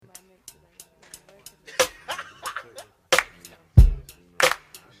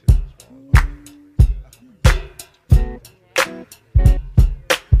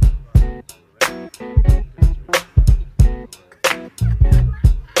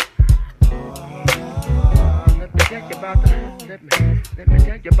about the, let me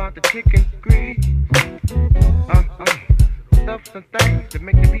tell you about the chicken grease. Stuff some things to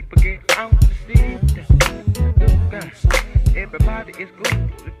make the people get out to see. Everybody is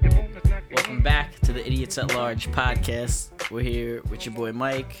good. Welcome back to the Idiots at Large podcast. We're here with your boy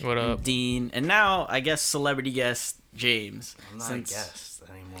Mike, what up, and Dean, and now I guess celebrity guest James. I'm not a guest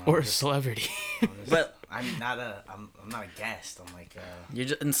anymore. or a celebrity. But I'm not a guest. I'm like you're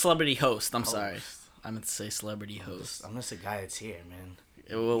just and celebrity host. I'm host. sorry, I meant to say celebrity host. I'm just a guy that's here, man.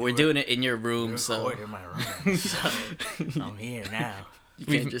 Well, we're doing it in your room, You're so in my room, so I'm here now. you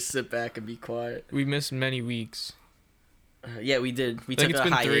can't just sit back and be quiet. We missed many weeks. Yeah, we did. We I think took it's a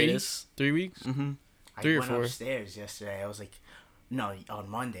been hiatus. 3 weeks. Mm-hmm. Three I or went four. upstairs yesterday. I was like, no, on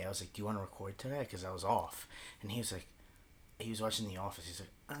Monday. I was like, do you want to record today? Because I was off, and he was like, he was watching The Office. He's like,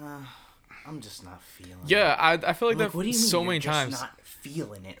 I'm just not feeling it. Yeah, I feel like I'm that what do you mean so you're many just times. not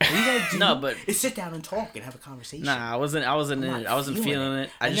feeling it. All you gotta do No, but- is sit down and talk and have a conversation. Nah, I wasn't in I'm it. not I wasn't feeling it.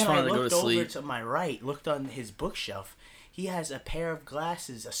 I And just then wanted to go to looked over sleep. to my right, looked on his bookshelf. He has a pair of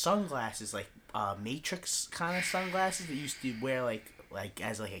glasses, sunglasses, like Matrix kind of sunglasses that you used to wear like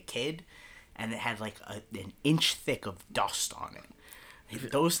as like a kid, and it had like an inch thick of dust on it.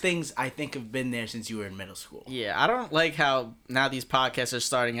 Those things I think have been there since you were in middle school. Yeah, I don't like how now these podcasts are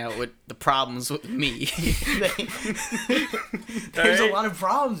starting out with the problems with me. There's a lot of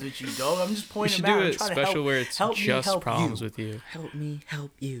problems with you, dog. I'm just We pointing should them out. do I'm it trying to special help, where it's help me just help problems you. with you. Help me,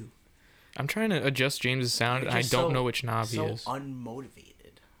 help you. I'm trying to adjust James's sound, You're and I just don't so- know which knob so he is. unmotivated.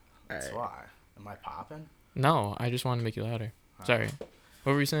 That's Alright. why. Am I popping? No, I just want to make you louder. Sorry.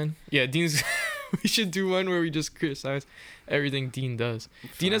 What were we saying? Yeah, Dean's. We should do one where we just criticize everything Dean does.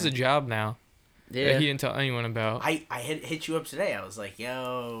 Dean has a job now Yeah. that he didn't tell anyone about. I hit you up today. I was like,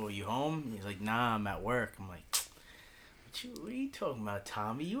 yo, you home? He's like, nah, I'm at work. I'm like, what are you talking about,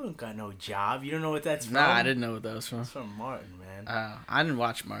 Tommy? You ain't got no job. You don't know what that's from? Nah, I didn't know what that was from. It's from Martin, man. I didn't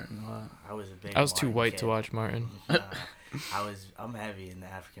watch Martin. I was a big I was too Martin white kid. to watch Martin. I'm heavy in the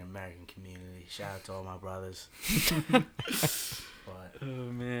African American community. Shout out to all my brothers. But Oh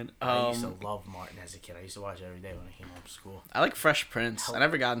man. I used to love Martin as a kid. I used to watch it every day when I came home from school. I like Fresh Prince. I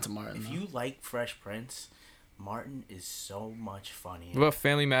never got into Martin. If though. you like Fresh Prince, Martin is so much funnier. What about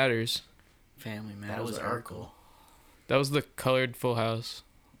Family Matters? Family Man. That was Urkel. That was the colored Full House.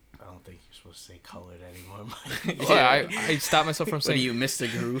 I don't think you're supposed to say colored anymore. Well, I stopped myself from What are saying. you,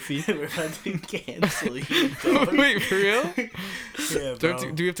 Mr. Goofy? We're about to cancel you. Dog. Wait, for real? Yeah, bro.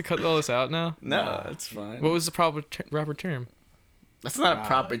 Do we have to cut all this out now? No, it's fine. What was the proper term? That's not a Nah,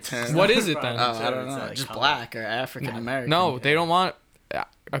 proper it's term. What not is it proper then? Oh, term. I don't It's know. like Just color. black or African American. No, they don't want.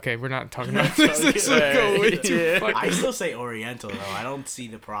 Okay, we're not talking about We're this. not This talking will go way about- too Yeah. fucking. I still say Oriental though. I don't see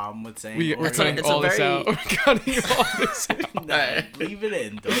the problem with saying. We're It's a- cutting it's a all this very- out. We're cutting all this out. Nah, leave it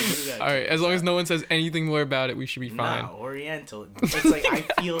in. Don't do that. All right, as long as no one says anything more about it, we should be fine. Nah, Oriental. It's like I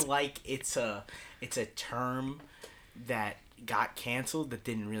feel like it's a term that got canceled that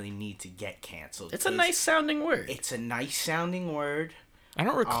didn't really need to get canceled. It's a nice sounding word. It's a nice sounding word. I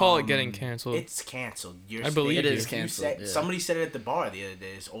don't recall it getting canceled. It's canceled. I believe It you. is If you canceled. said- Yeah. Somebody said it at the bar the other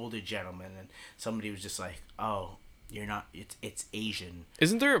day. This older gentleman, and somebody was just like, "Oh, you're not. It's Asian."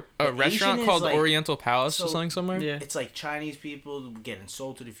 Isn't there a The restaurant Asian is called like- Oriental Palace or so- something somewhere? Yeah. It's like Chinese people get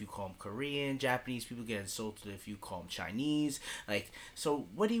insulted if you call them Korean. Japanese people get insulted if you call them Chinese. Like, so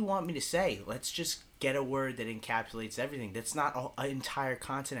what do you want me to say? Let's just get a word that encapsulates everything. That's not an entire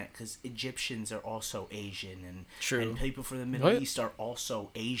continent, because Egyptians are also Asian, and True. and people from the Middle What? East are also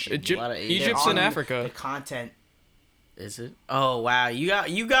Asian. Egypt, lot of Asian. Egypt's They're in on Africa. The content. Is it? Oh wow, you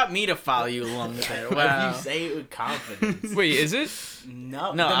got me to follow you along with that. If Wow. you say it with confidence. Wait, is it?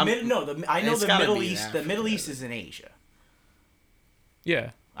 No, No, I'm- I know it's the gotta Middle be in East. The Africa. Middle East is in Asia.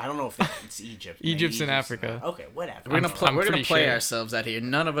 Yeah. I don't know if it's Egypt. Egypt's Maybe in Africa. Okay, whatever. We're gonna I'm we're gonna pretty play sure. ourselves out here.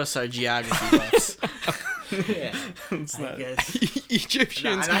 None of us are geography buffs. Yeah, It's I not- guess.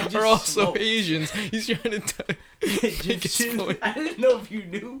 Egyptians Nah, and I just are also smoked. Asians. He's trying to make his Egyptian. point. I didn't know if you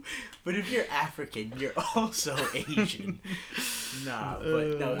knew, but if you're African, you're also Asian. Nah,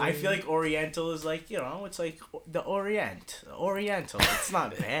 but no, I feel like Oriental is like, it's like the Oriental. It's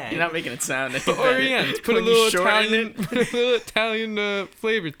not bad. You're not making it sound any The better. Orient. Put a When you little shorten Italian, put a little Italian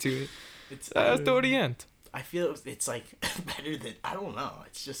flavor to it. It's That's the Orient. I feel it's like better than, I don't know.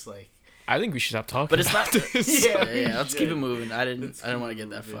 It's just like, I think we should stop talking. But it's about not. this. Yeah, let's keep it should. moving. I didn't Let's want to keep get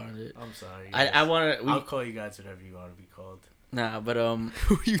that it far moving. into it. I'm sorry. I guys. want to. I'll call you guys whatever you want to be called. Nah, but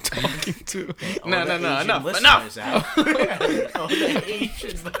Who are you talking to? All No, the no, Asian enough. listeners out there. All the Asian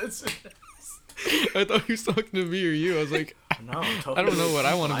listeners. I thought you were talking to me or you. I was like, No, I'm talking I don't know to- what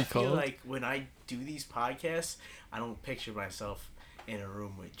I wanna be I feel called. like when I do these podcasts, I don't picture myself in a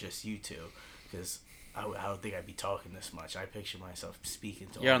room with just you two, because I don't think I'd be talking this much. I picture myself speaking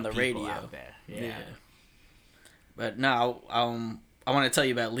to You're all on the people radio out there. Yeah. But no, I want to tell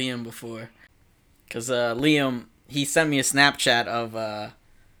you about Liam before, cause Liam, he sent me a Snapchat of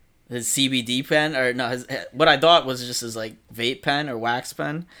his CBD pen, or no, what I thought was just his like vape pen or wax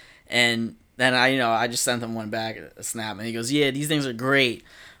pen, and then I just sent him one back, a snap, and he goes, yeah, these things are great.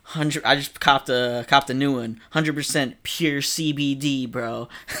 I just copped a new one, 100% pure CBD, bro.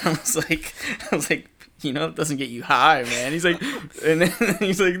 I was like, it doesn't get you high, man. He's like, and then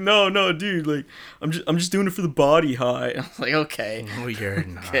he's like, no, dude, like, I'm just doing it for the body high. I was like, okay, No, you're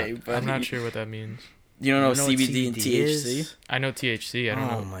not. okay, but I'm not sure what that means. You don't know, You know what CBD and CBD THC? is? I know THC. I don't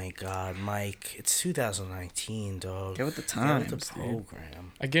Oh know. my God, Mike! It's 2019, dog. Get with the Get times, with the dude.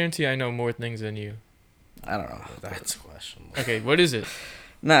 program. I guarantee I know more things than you. I don't know. That's questionable. Okay, what is it?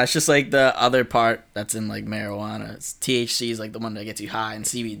 No, it's just like the other part that's in like marijuana. It's THC is like the one that gets you high, and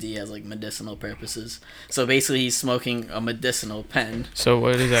CBD has like medicinal purposes. So basically, he's smoking a medicinal pen. So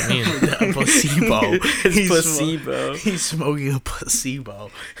what does that mean? A placebo. It's placebo. He's smoking a placebo.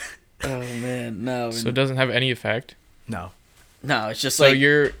 Oh man, no. So it doesn't have any effect. No, No, it's just So like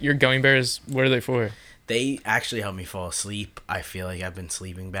your gummy bears, what are they for? they actually help me fall asleep. I feel like I've been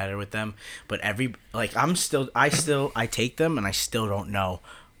sleeping better with them. But I take them and I still don't know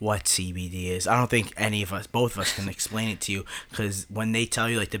what CBD is. I don't think both of us can explain it to you, because when they tell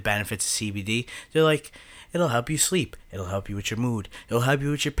you like the benefits of CBD, they're like, it'll help you sleep, it'll help you with your mood, it'll help you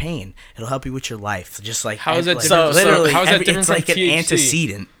with your pain, it'll help you with your life. Just like, How is that like, different? literally, how is that different it's from like an THC?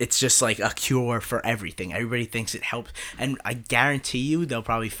 antecedent. It's just like a cure for everything. Everybody thinks it helps, and I guarantee you they'll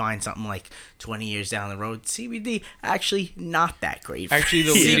probably find something like 20 years down the road, CBD actually not that great for Actually,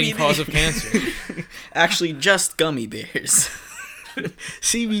 the you. leading cause of cancer. actually just gummy bears.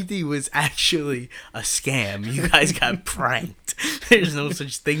 CBD was actually a scam. You guys got pranked. There's no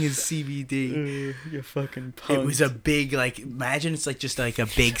such thing as CBD. You're fucking It was a big, like, imagine it's like just like a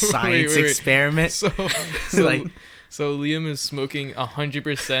big Wait, science wait. experiment. So Like- so Liam is smoking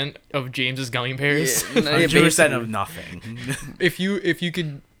 100% of James's gummy bears. Yeah, no, yeah, 100% basically. of nothing. If you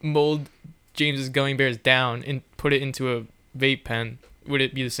could mold James's gummy bears down and put it into a vape pen, would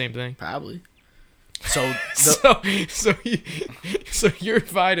it be the same thing? Probably. So, So your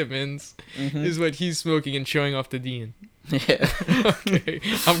vitamins Mm-hmm. is what he's smoking and showing off to Dean. Yeah. Okay,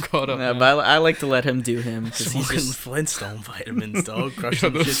 I'm caught up. Yeah, now. but I like to let him do him because he's smoking just. Flintstone vitamins, dog. Crush Yo,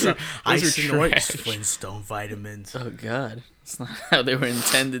 them those shits are- up. I those are snort trash. Flintstone vitamins. Oh God, it's not how they were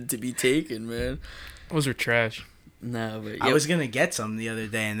intended to be taken, man. Those are trash. No, but I was gonna get some the other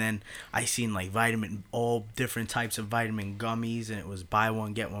day, and then I seen like all different types of vitamin gummies, and it was buy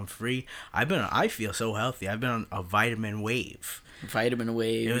one get one free. I feel so healthy. I've been on a vitamin wave. Vitamin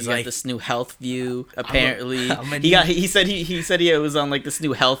Wave. It was He got like- this new Health View. Apparently, I'm a he said it was on like this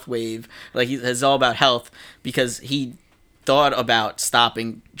new health wave. Like it's all about health because he thought about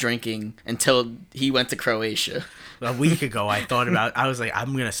stopping drinking until he went to Croatia. A week ago, I was like,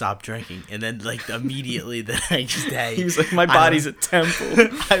 I'm gonna stop drinking, and then like immediately the next day, He was like, my body's a temple.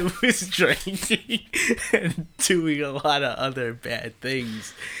 I was drinking and doing a lot of other bad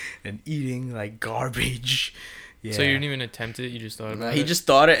things, and eating like garbage. Yeah. So you didn't even attempt it. You just thought about He it. just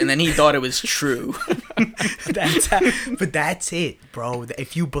thought it, and then he thought it was true. But that's it, bro.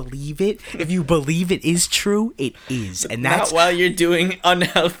 If you believe it is true, it is, and Not that's while you're doing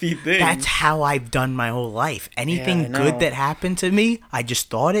unhealthy things. that's how I've done my whole life. Anything I know. good that happened to me, I just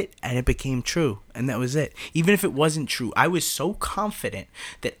thought it, and it became true, and that was it. Even if it wasn't true, I was so confident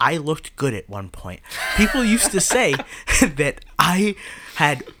that I looked good at one point. People used to say that I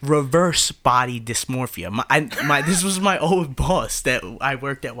had reverse body dysmorphia. This was my old boss that I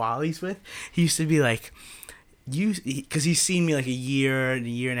worked at Wally's with. He used to be like, because he's seen me like a year and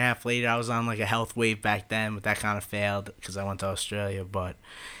a half later. I was on like a health wave back then, but that kind of failed because I went to Australia. But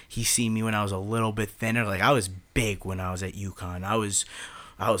he seen me when I was a little bit thinner. Like I was big when I was at UConn. I was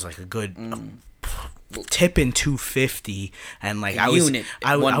like a good tipping 250, and like I was unit,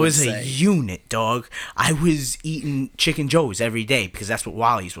 I one was would a say. unit, dog. I was eating Chicken Joe's every day because that's what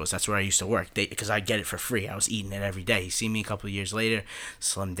Wally's was. That's where I used to work. Because I get it for free. I was eating it every day. He seen me a couple of years later,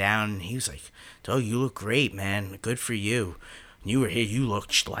 slimmed down, and he was like, "Dog, you look great, man. Good for you. You were here. You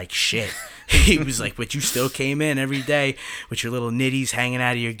looked like shit." He was like, "But you still came in every day with your little nitties hanging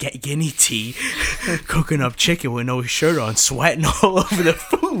out of your guinea tea, cooking up chicken with no shirt on, sweating all over the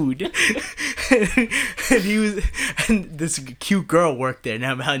food." and this cute girl worked there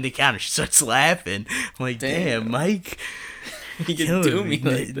now behind the counter. She starts laughing. I'm like, damn, Mike. He can killing do me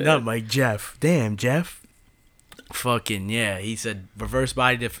like that. Not Mike, Jeff. Damn, Jeff. Fucking yeah, he said reverse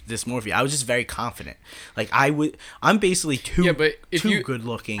body dysmorphia. I was just very confident. Like I'm basically too but if you- good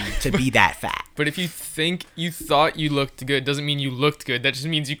looking to be that fat. But if you think you thought you looked good, doesn't mean you looked good. That just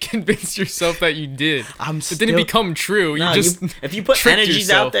means you convinced yourself that you did. It didn't become true. No, you just if you put tricked energies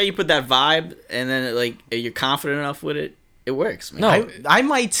yourself. out there, you put that vibe, and then like you're confident enough with it, it works, man. No. I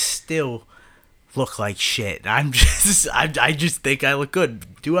might still look like shit. I just think I look good.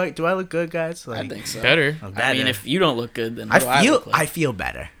 Do I look good, guys? I Like, think so. better. I'm I mean, better. if you don't look good, then what do I look like? feel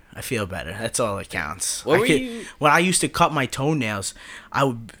better. I feel better. That's all that counts. What I were could- you- When I used to cut my toenails,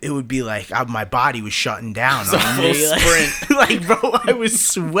 it would be like my body was shutting down It's a on full me. sprint. Like, bro, I was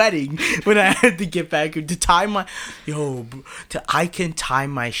sweating when I had to get back to tie my I can tie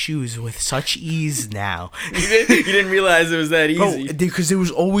my shoes with such ease now. You didn't realize it was that easy. Bro, because there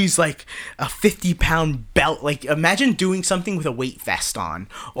was always like a 50-pound belt. Like, imagine doing something with a weight vest on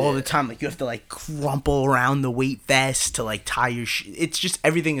all the time. Like, you have to like crumple around the weight vest to like tie your it's just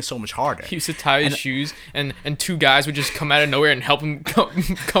everything is so much harder. He used to tie his shoes, and two guys would just come out of nowhere and help him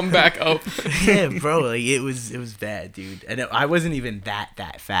come back up. Yeah, bro, like it was bad, dude. And I wasn't even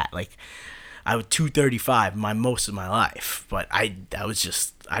that fat. Like, I was 235 most of my life, but I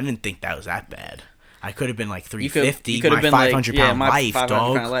didn't think that was that bad. I could have been like 350. You could have my been 500 like, pound my life, 500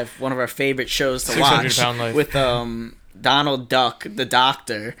 dog. pound life. One of our favorite shows to 600 watch pound life. with Donald Duck, the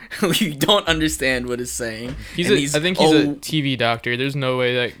doctor. You don't understand what he's saying. I think he's a TV doctor. There's no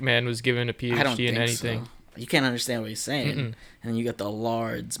way that man was given a I don't PhD in think anything. so. You can't understand what he's saying. Mm-mm. And you got the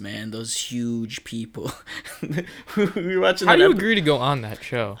lards, man. Those huge people. We were watching How that do you agree to go on that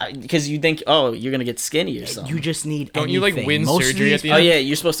show? Because you think, oh, you're gonna get skinny or something. You just need Don't you, like, anything. win Most of surgery at these- the Oh end? yeah,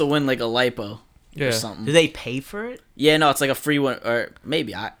 you're supposed to win like a lipo or Yeah. something. Do they pay for it? Yeah, no, it's like a free one, or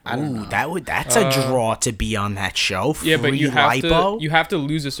maybe I don't know. That's a draw to be on that show. Yeah, but you Free lipo? have to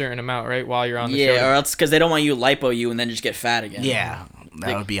lose a certain amount, right, while you're on the show. Yeah, or else because they don't want you to lipo you and then just get fat again. Yeah,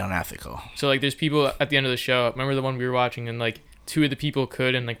 that would be unethical. So like, there's people at the end of the show. Remember the one we were watching, and like two of the people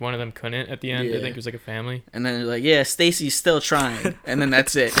could, and like one of them couldn't at the end. I Yeah. think it was like a family. And then they're like, yeah, Stacy's still trying, and then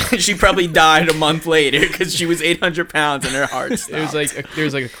that's it. She probably died a month later because she was 800 pounds and her heart stopped. It was like there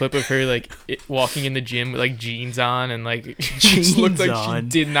was like a clip of her like walking in the gym with like jeans on, and like she Jeans just looked like on. she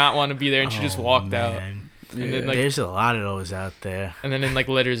did not want to be there, and she just Oh, walked out. man. And then like, There's a lot of those out there. and then in like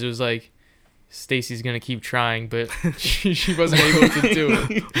letters it was like, Stacy's gonna keep trying, but she wasn't able to do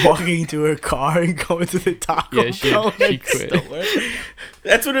it. Walking to her car and going to the Taco Yeah, she Bell she next quit. door.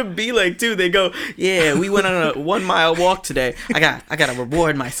 That's what it'd be like too. They go, yeah, we went on a 1 mile walk today. I gotta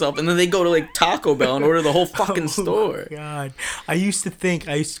reward myself, and then they go to like Taco Bell and order the whole fucking store. Oh, God, I used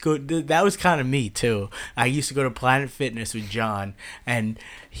to go. That was kind of me too. I used to go to Planet Fitness with John, and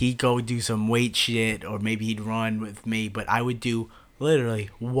he'd go do some weight shit, or maybe he'd run with me. But I would do literally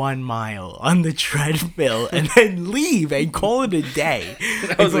 1 mile on the treadmill and then leave and call it a day.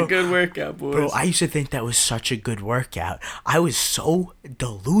 That was Bro, a good workout, boys. Bro, I used to think that was such a good workout. I was so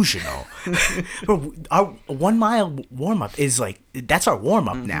delusional. Bro, our 1 mile warm up is like, that's our warm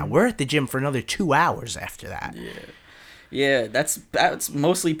up now. We're at the gym for another 2 hours after that. Yeah, that's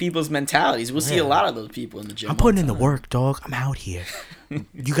mostly people's mentalities. We'll see a lot of those people in the gym. I'm all putting in the time. work, dog. I'm out here.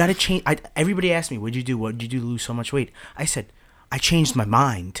 You got to change. Everybody asked me, what'd you do? What did you do to lose so much weight? I said, I changed my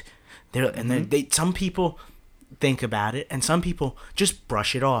mind. Some people think about it, and some people just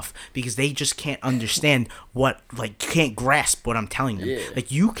brush it off because they just can't understand can't grasp what I'm telling them. Yeah.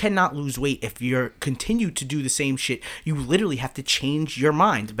 Like, you cannot lose weight if you're continue to do the same shit. You literally have to change your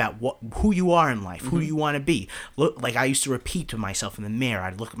mind about who you are in life, who you want to be. Look, like I used to repeat to myself in the mirror.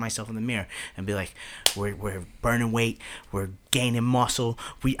 I'd look at myself in the mirror and be like, "We're burning weight, we're gaining muscle."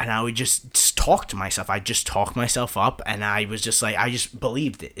 And I would just talk to myself. I just talk myself up, and I was just like, I just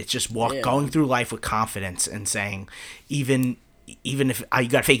believed it. It's just going through life with confidence and saying, even if you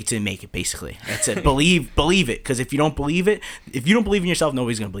gotta fake it till you make it. Basically, that's it. believe it, because if you don't believe it, if you don't believe in yourself,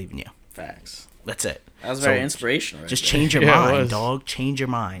 nobody's gonna believe in you. Facts. That's it. That was So, very inspirational. Right Just there. change your Yeah, it mind, was. dog. Change your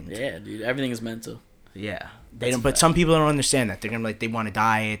mind. Yeah, dude. Everything is mental. Yeah. They don't, but some people don't understand that. They're gonna they want a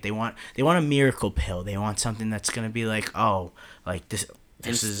diet. They want a miracle pill. They want something that's gonna be like, oh, like this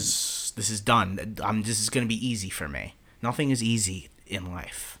is done. This is gonna be easy for me. Nothing is easy in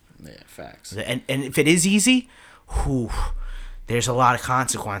life. Yeah, facts. And if it is easy, there's a lot of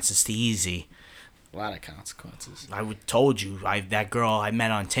consequences to easy. A lot of consequences. Told you, that girl I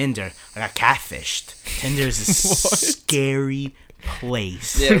met on Tinder, I got catfished. Tinder is a scary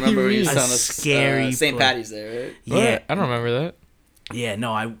place. Yeah, remember when you was A telling us scary St. place. Patty's there, right? What? Yeah, I don't remember that. yeah.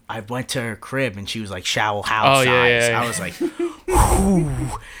 No, I went to her crib and she was like shower house Oh, size. yeah, yeah. I was like,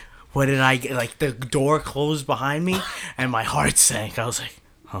 whew, what did I get? Like, the door closed behind me and my heart sank. I was like,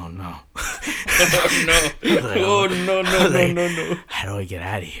 oh no. Oh no! Oh no! No! How do I get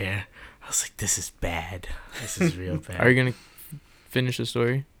out of here? I was like, this is bad. This is real bad. Are you gonna finish the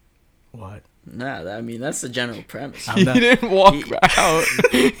story? What? Nah, I mean that's the general premise. I'm He not- didn't walk out.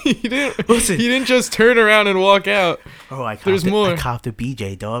 He didn't. Listen. He didn't just turn around and walk out. Oh, There's more. I copped a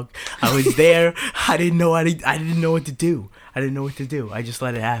BJ, dog. I was there. I didn't know. I didn't know what to do. I didn't know what to do. I just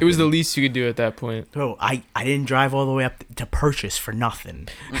let it happen. It was the least you could do at that point. Bro, I didn't drive all the way up to Purchase for nothing.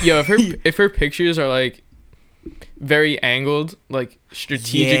 Yo, if her pictures are like very angled, like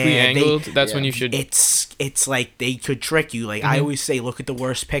strategically Yeah, angled, that's when yeah. you should. It's like they could trick you. Like I always say, look at the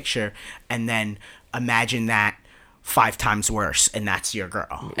worst picture and then imagine that 5 times worse, and that's your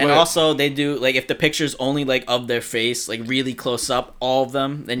girl. And What- also, they do like if the picture's only like of their face, like really close up, all of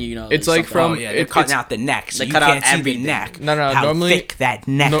them, then you know. It's there's like something- from- Oh yeah, they're it- cutting it's- out the neck, so They you cut out can't see everything. the neck. No, How normally- thick that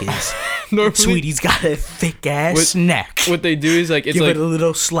neck No- is. Normally, Sweetie's got a thick ass neck. what they do is like it's Give like it a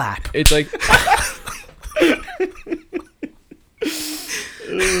little slap. it's like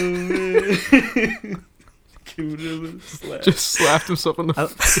just slapped himself on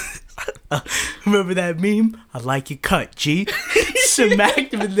the. Remember that meme? I like your cut, G.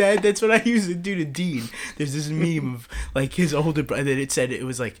 Smacked him in the head. That's what I used to do to Dean. There's this meme of like his older brother. It said it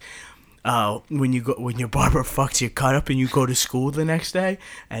was like, when your barber fucks your cut up and you go to school the next day,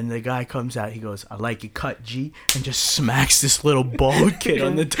 and the guy comes out, he goes, "I like your cut, G," and just smacks this little bald kid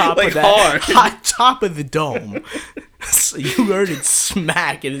on the top Like of that hard. top of the dome. So you heard it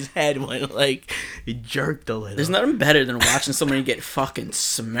smack, and his head went like it jerked a little. There's nothing better than watching somebody get fucking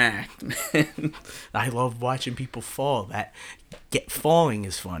smacked, man. I love watching people fall. Falling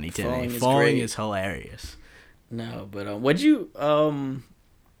is funny to Falling me. is Falling great. is hilarious. No, but what'd you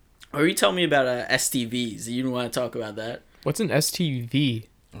or you tell me about STVs? You didn't want to talk about that. What's an STV?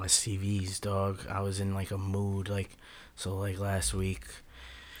 STVs, dog. I was in like a mood, like last week,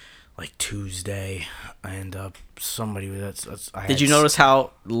 like Tuesday, and somebody was. Did you notice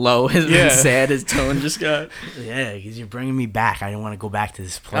how low his Yeah. sad his tone just got? Yeah, because you're bringing me back. I didn't want to go back to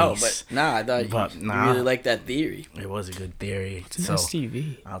this Oh, place. but nah, I thought But you nah. really liked that theory. It was a good theory. It's an So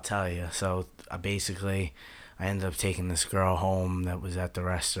STV. I'll tell you. So I ended up taking this girl home that was at the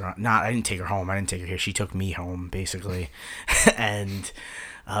restaurant. I didn't take her home. I didn't take her here. She took me home, basically. And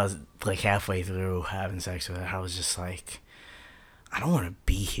I was like halfway through having sex with her. I was just like, I don't want to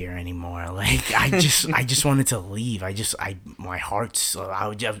be here anymore. Like I just wanted to leave. My heart's,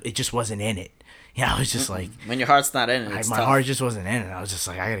 it just wasn't in it. Yeah, I was just like, When your heart's not in it, it's my tough. heart just wasn't in it. I was just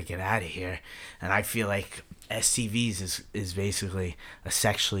like, I gotta get out of here. And I feel like STVs is basically a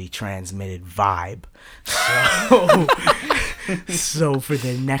sexually transmitted vibe. So, so for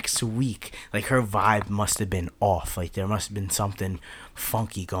the next week, like her vibe must have been off. Like there must have been something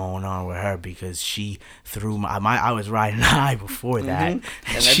funky going on with her because she threw I was riding high before that. And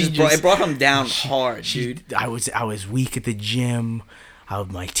that it brought him down hard, dude. I was weak at the gym.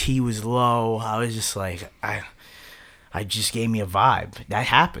 My T was low. I was just like I just gave me a vibe. That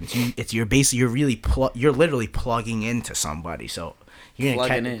happens. You're literally plugging into somebody. So you're gonna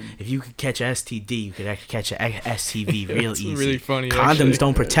Plugging catch, in. if you could catch a STD, you could actually catch a STV real It's easy. really funny, Condoms actually.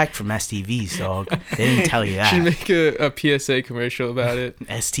 don't protect from STVs, dog. They didn't tell you Should that. make a PSA commercial about it,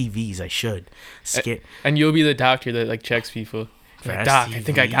 STVs, I should. and you'll be the doctor that like checks people. For Like, Doc, I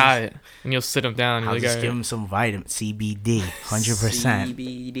think I STVs. got it, and you'll sit them down. I'll And just you're give like, them some vitamin CBD, 100%,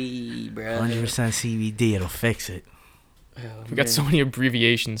 CBD, bro. 100% CBD. It'll fix it. we got so many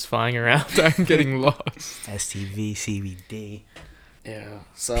abbreviations flying around. I'm getting lost. STV, CBD, Yeah.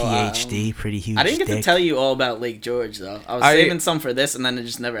 So PhD, pretty huge. I didn't get dick. to tell you all about Lake George though. I was I- saving some for this, and then it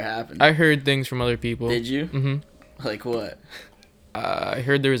just never happened. I heard things from other people. Did you? Mm-hmm. Like what? I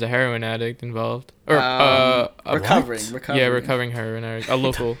heard there was a heroin addict involved, or Recovering. yeah, recovering heroin addict, a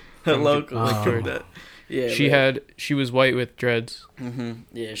local. A from local. Lake Oh. George. That. Yeah. She was white with dreads.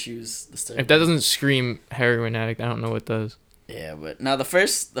 Yeah, she was the If that doesn't scream heroin addict, I don't know what does. Yeah, but now the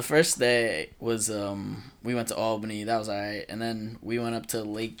first day was we went to Albany. That was alright, and then we went up to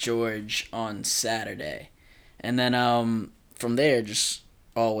Lake George on Saturday, and then from there just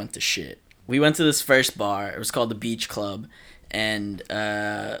all went to shit. We went to this first bar. It was called the Beach Club, and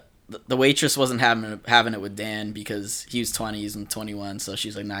the waitress wasn't having it with Dan because he was 20, he's 21, so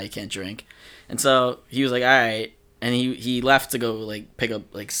she's like, nah, you can't drink, and so he was like, all right, and he left to go like pick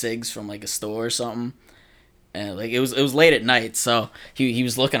up like cigs from like a store or something. And like it was late at night, so he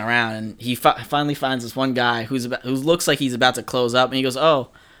was looking around, and he finally finds this one guy who looks like he's about to close up, and he goes, oh,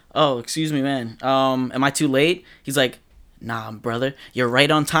 excuse me, man, am I too late? He's like, nah, brother, you're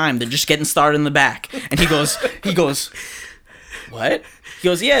right on time. They're just getting started in the back. And he goes, what? He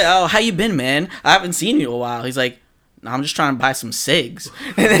goes, yeah, how you been, man? I haven't seen you in a while. He's like, no, I'm just trying to buy some cigs.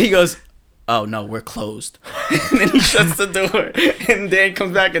 And then he goes, oh no, we're closed. And then he shuts the door, and Dan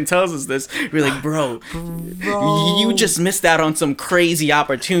comes back and tells us this. We're like, bro, you just missed out on some crazy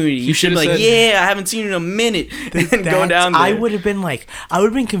opportunity. You should be like, yeah, I haven't seen you in a minute. And then go down there. I would have been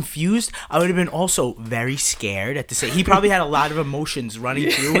confused. I would have been also very scared at the same. He probably had a lot of emotions running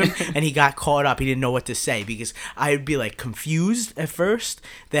through him, and he got caught up. He didn't know what to say because I'd be like confused at first,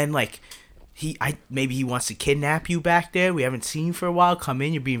 then like. Maybe he wants to kidnap you back there. We haven't seen you for a while. Come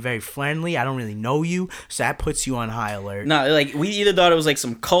in, you're being very friendly. I don't really know you, so that puts you on high alert. No, like we either thought it was like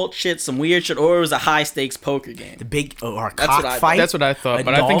some cult shit, some weird shit, or it was a high stakes poker game. The big or a cockfight. That's what I thought,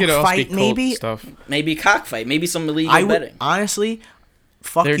 but I think it'll also be cult maybe stuff. Maybe cockfight, maybe some illegal betting. Honestly,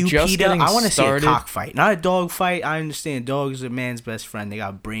 fuck They're you, just Peter. getting I want to see a started. cockfight, not a dog fight. I understand dogs are man's best friend. They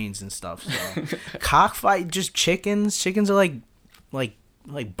got brains and stuff. So cockfight, just chickens. Chickens are like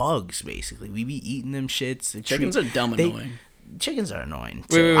bugs, basically. We be eating them shits. Chickens are dumb annoying. Chickens are annoying.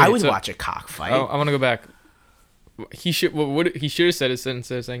 Wait, I would so- watch a cockfight. I want to go back. He should he should have said it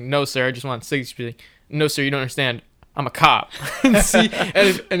instead of saying, "No, sir, I just want cigs." He'd be like, "No, sir, you don't understand. I'm a cop." See,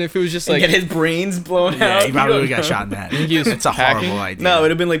 and if it was just like Get his brains blown Yeah, out. he probably would have got shot in that. he was It's a packing? horrible idea. No, it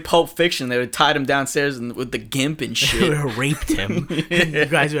would have been like Pulp Fiction. They would have tied him downstairs with the gimp and They would shit. have raped him. You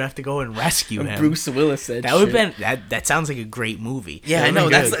guys would have to go and rescue him. Bruce Willis said That would shit. have been that sounds like a great movie. Yeah, That I know.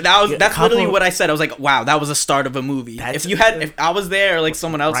 would've been good. That's A couple- literally what I said. I was like, wow, that was the start of a movie. That's- If I was there or like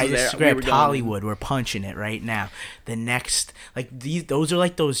someone else Write was a there, we script. were going. Hollywood, we're punching it right now. The next, those are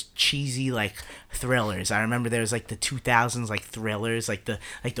like those cheesy like thrillers. I remember there was like the 2000s like thrillers, like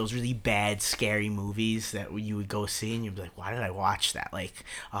those really bad scary movies that you would go see and you'd be like, why did I watch that? Like,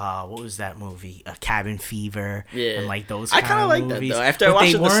 what was that movie? Cabin Fever. Yeah. And like those. I kind kinda of like that, movies. though. After I But watched they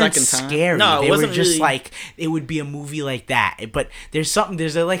it the weren't second time. scary. No, it they wasn't were just really- like it would be a movie like that. But there's something.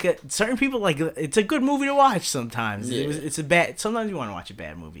 There's certain people like it's a good movie to watch sometimes. Yeah. It's a bad. Sometimes you want to watch a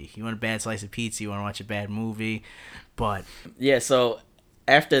bad movie. You want a bad slice of pizza. You want to watch a bad movie. But Yeah, so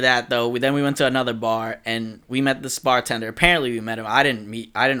after that though, we went to another bar and we met this bartender. Apparently we met him. I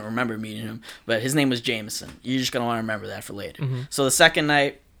didn't remember meeting him, but his name was Jameson. You're just gonna want to remember that for later. So the second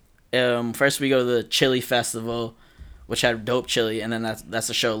night, first we go to the Chili Festival, which had dope chili, and then that's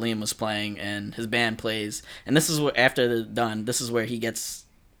the show Liam was playing and his band plays. And this is where after they're done, this is where he gets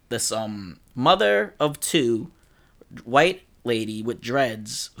this mother of two, white lady with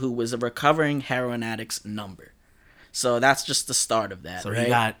dreads who was a recovering heroin addict's number. So that's just the start of that. so right? he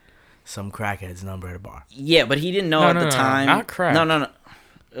got some crackhead's number at a bar. Yeah, but he didn't know at the time. not crack. No.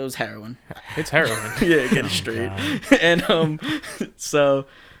 It was heroin. It's heroin. Yeah, get it straight. And so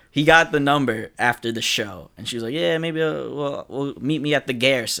he got the number after the show, and she was like, "Yeah, maybe we'll meet me at the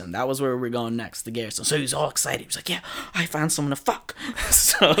Garrison." That was where we were going next, the Garrison. So he was all excited. He was like, "Yeah, I found someone to fuck."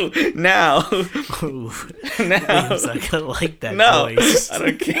 So now, Liam's not gonna like that no, voice. I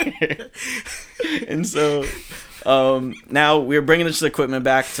don't care. And so now we're bringing this equipment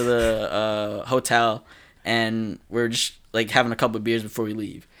back to the hotel, and we're just like having a couple of beers before we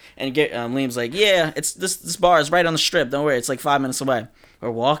leave. And Liam's like, "Yeah, it's this bar is right on the strip. Don't worry, it's like 5 minutes away." We're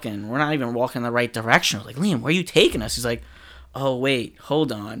walking. We're not even walking in the right direction. We're like, "Liam, where are you taking us?" He's like, "Oh wait,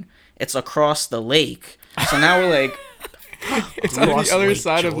 hold on. It's across the lake." So now we're like, It's on Across the other Lake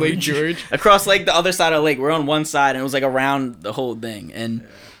side of Lake George. across like the other side of the lake. We're on one side, and it was like around the whole thing. And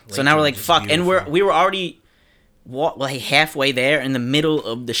so Lake now we're George like, is "Fuck!" And beautiful. we were already like halfway there in the middle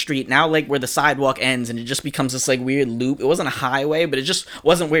of the street. Now like where the sidewalk ends, and it just becomes this like weird loop. It wasn't a highway, but it just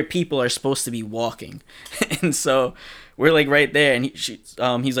wasn't where people are supposed to be walking. And so we're like right there, and he's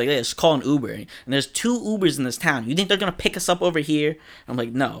like, "Yeah, just call an Uber." And there's 2 Ubers in this town. You think they're gonna pick us up over here? I'm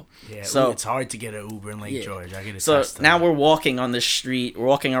like, no. Yeah, So it's hard to get an Uber in Lake Yeah. George. I get it. so now we're walking on this street. We're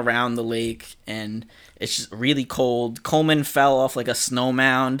walking around the lake, and it's just really cold. Coleman fell off like a snow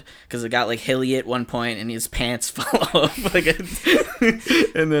mound because it got like hilly at one point, and his pants fell off.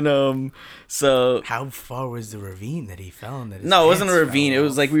 And then so How far was the ravine that he fell in? That his no, it wasn't a pants ravine. It fell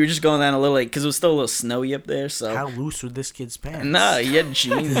was off? like we were just going down a little like because it was still a little snowy up there. So How loose were this kid's pants? nah, he had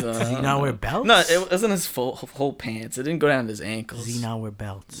jeans on. Does he not wear belts? No, it wasn't his whole pants. It didn't go down to his ankles. Does he not wear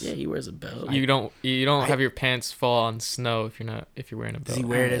belts? Yeah, he wears a belt. You don't have your pants fall on snow if you're wearing a Does belt. he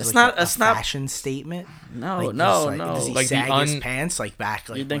wear it as It's like not- a it's not- fashion statement? No, Like, no, just, no. Does he Like the sag his pants like back?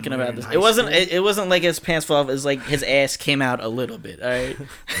 Like You're thinking when we were about in this. high It wasn't. school? It wasn't like his pants fell off. It was like his ass came out a little bit. All right.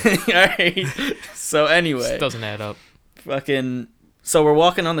 All right. So anyway, This doesn't add up. fucking. So we're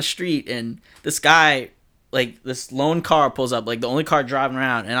walking on the street, and this guy, like this lone car, pulls up, like the only car driving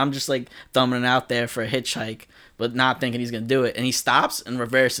around, and I'm just like thumbing it out there for a hitchhike, but not thinking he's gonna do it. And he stops and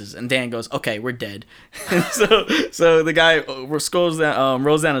reverses, and Dan goes, "Okay, we're dead." So the guy rolls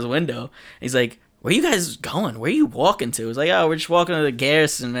down his window. And he's like, where you guys going? Where are you walking to? It's like, oh, we're just walking to the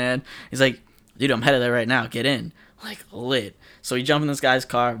Garrison, man. He's like, dude, I'm headed there right now. Get in. I'm like, lit. So we jump in this guy's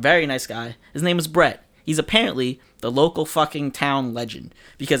car. Very nice guy. His name is Brett. He's apparently the local fucking town legend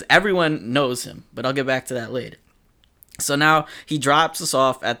because everyone knows him. But I'll get back to that later. So now he drops us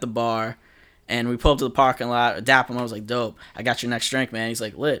off at the bar, and we pull up to the parking lot. Dap him. I was like, dope. I got your next drink, man. He's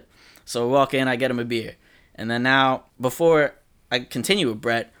like, lit. So we walk in. I get him a beer. And then now, before I continue with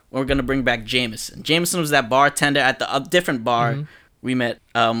Brett, we're going to bring back Jameson. Jameson was that bartender at the different bar we met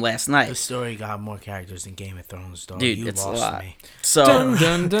last night. The story got more characters than Game of Thrones, dog. Dude, you it's a lost lot. me. So,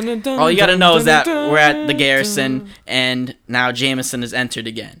 all you got to know is that we're at the Garrison, and now Jameson has entered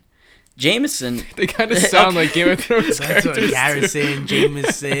again. Jameson. They kind of sound like Game of Thrones That's what characters. Garrison,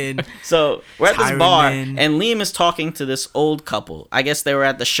 Jameson. So we're at this Tyron bar, Man. and Liam is talking to this old couple. I guess they were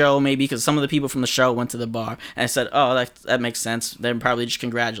at the show, maybe, because some of the people from the show went to the bar. And I said, oh, that makes sense. They're probably just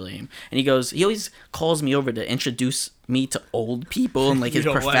congratulating him. And he goes, he always calls me over to introduce me to old people and like his You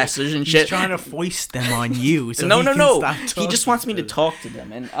know what? professors and He's shit. trying to foist them on you. So no. He He just wants me to talk to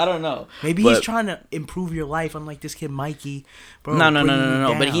them, and I don't know. Maybe But- he's trying to improve your life, unlike this kid Mikey. Bro, No. bringing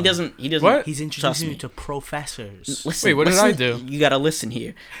you But he down. doesn't. What? He's trust introducing me. you to professors. Listen, Wait, what did I listen, do? You gotta listen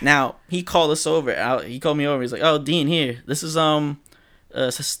here. Now he called us over. He called me over. He's like, "Oh, Dean, here. This is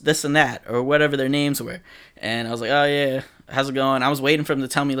this and that or whatever their names were." And I was like, "Oh yeah, how's it going?" I was waiting for him to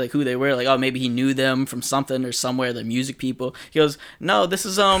tell me like who they were. Like, oh, maybe he knew them from something or somewhere. The music people. He goes, "No, this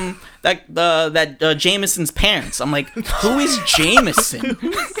is that Jameson's parents." I'm like, "Who is Jameson?"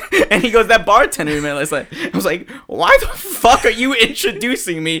 And he goes, "That bartender." Man, I was like, "Why the fuck are you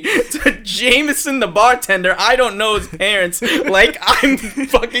introducing me to Jameson the bartender? I don't know his parents. Like I'm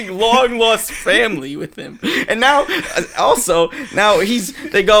fucking long lost family with him." And now,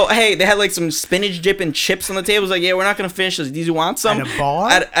 they go, "Hey, they had like some spinach dip and chips on the table." He's like, "Yeah, we're not gonna finish this. Do you want some?" At a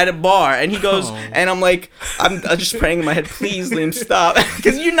bar? At a bar. And he goes, Oh. and I'm like, I'm just praying in my head, please, Liam, stop,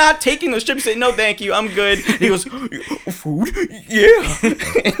 because you're not taking those chips. Say, "No, thank you, I'm good." And he goes, "Food? Yeah."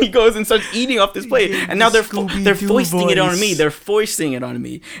 And he goes and starts eating off this plate. And now they're Scooby-Doo foisting it on me. voice. They're foisting it on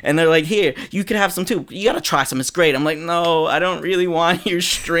me. And they're like, "Here, you could have some too. You gotta try some. It's great." I'm like, "No, I don't really want your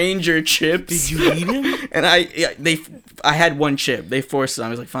stranger chips." Did you eat him? And I had one chip. They forced it. I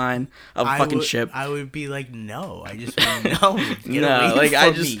was like, "Fine, I'll fucking chip." I would be like, no. I just no. Get No, away like I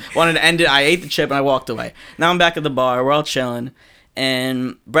from just me. wanted to end it. I ate the chip and I walked away. Now I'm back at the bar. We're all chilling,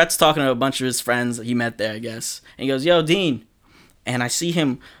 and Brett's talking to a bunch of his friends that he met there, I guess. And he goes, "Yo, Dean," and I see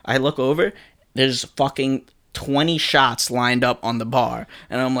him. I look over. There's fucking 20 shots lined up on the bar,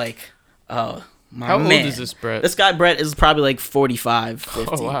 and I'm like, "Oh my How man." old is this Brett? This guy Brett is probably like 45, 50,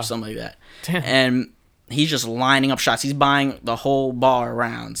 Oh, wow. or something like that. Damn. And he's just lining up shots. He's buying the whole bar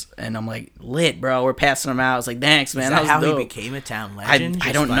rounds, and I'm like, "Lit, bro. We're passing them out." I was like, "Thanks, man. Is that was how dope." he became a town legend? I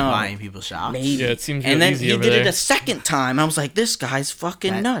Just don't by know. Buying people's shops. Maybe. Yeah, it seems And real then easy he over did it there. a second time. I was like, "This guy's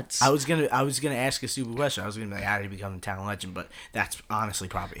fucking That- nuts." I was gonna ask a stupid question. I was gonna be like, how did he become a town legend? But that's honestly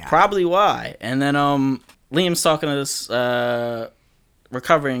probably how. Probably why. And then Liam's talking to this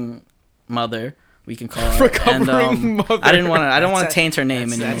recovering mother, we can call her. Recovering mother. I don't want to That's taint her name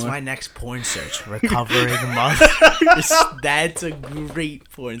That's anymore. my next porn search. Recovering mother. That's a great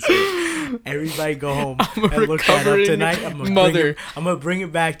porn search. Everybody go home I'm a and look that up recovering tonight. mother. I'm gonna bring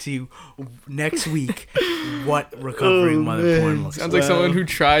it back to you next week. What recovering mother porn looks Sounds like. like someone who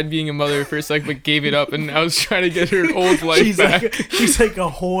tried being a mother for a sec but gave it up and now is trying to get her old life She's back. she's like a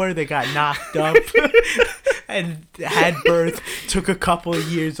whore that got knocked up and had birth, took a couple of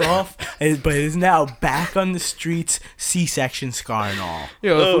years off, but is now back on the streets, C-section scar and all.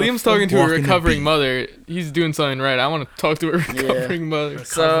 Yo, if Liam's talking to a walking the recovering beat. mother, he's doing something right. I want to talk to a recovering mother.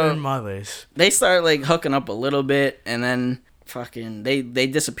 Recovering mothers. They start like hooking up a little bit, and then fucking they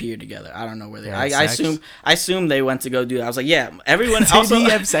disappeared together. I don't know where they. They I had sex? assume they went to go do that. I was like, yeah, everyone. Did also he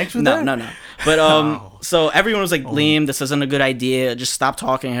have sex with no, her? no. But Oh. so everyone was like, Liam, this isn't a good idea. Just stop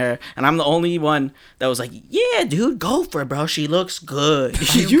talking to her. And I'm the only one that was like, yeah, dude, go for it, bro. She looks good.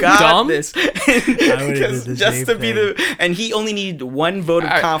 You got dumb? this. would've did the just same to be thing. and he only needed one vote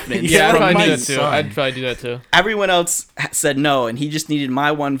of confidence. Yeah, I'd from probably me. do that too. son. I'd probably do that too. Everyone else said no, and he just needed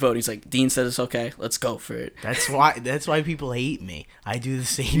my one vote. He's like, Dean said it's okay. Let's go for it. That's why people hate me. I do the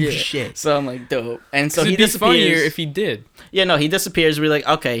same shit. So I'm like, dope. And so So he it'd be disappears. funnier if he did. Yeah, no, he disappears. We're like,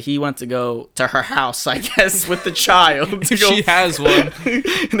 okay, he went to go to her house, I guess, with the child. To If go. she has one.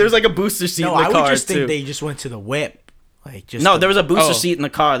 There's like a booster seat No, in the I car would just too. think they just went to the whip. Like just No, the- there was a booster Oh. seat in the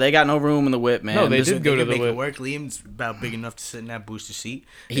car. They got no room in the whip, man. No, they This- did go to could the make whip. it work. Liam's about big enough to sit in that booster seat.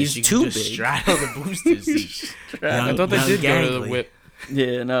 He's She too could just big. straddle the booster seat. I thought they Young did go to the gangly. whip.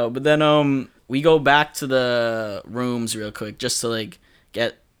 Yeah, no, but then we go back to the rooms real quick just to like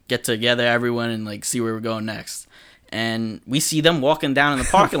get get together, everyone, and like see where we're going next. And we see them walking down in the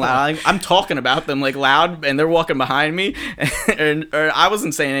parking lot. I'm talking about them like loud, and they're walking behind me. Or I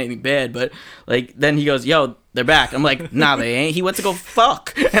wasn't saying anything bad, but like then he goes, "Yo, they're back." I'm like, "Nah, they ain't." He went to go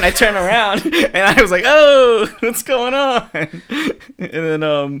fuck, and I turn around, and I was like, "Oh, what's going on?" And then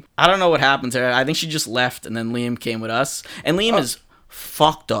I don't know what happened to her. I think she just left, and then Liam came with us. And Liam is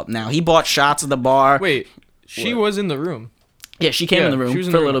fucked up now. He bought shots at the bar. Wait, she What? was in the room. Yeah, she came in the room she was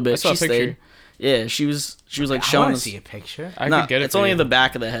in for the a little room. I bit. saw a She picture. stayed. Yeah, she was like I showing want to us. see a picture. I No, could get it. it's for only you. the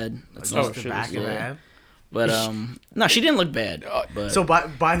back of the head. That's Oh, not the shit, back of yeah. her head. But no, she didn't look bad. But So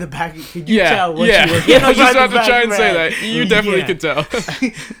by the back, could you Yeah, tell what yeah. you were Yeah, no, I was just by about the to try back and of say her head? that. You definitely Yeah. could tell.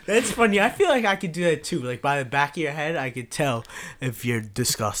 That's funny. I feel like I could do that too. Like by the back of your head, I could tell if you're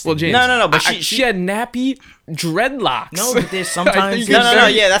disgusting. Well, James. No, but she had nappy dreadlocks. No, but there's I sometimes think No, it's no, no,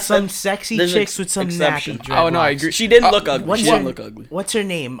 very- yeah, that's some that- sexy there's chicks an with some exception. nappy dreadlocks. Oh no, I agree. She didn't look ugly. What's She her- didn't look ugly. What's her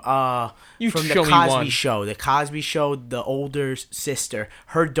name? You From the show me Cosby one. Show. The Cosby Show. The older sister,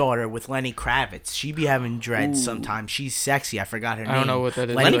 her daughter with Lenny Kravitz. She be having dreads sometimes. She's sexy. I forgot her name. I don't know what that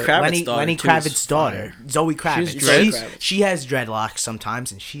is. Lenny but- Kravitz's daughter, Lenny too, is Kravitz's daughter, fire. Zoe Kravitz. dreads? She has dreadlocks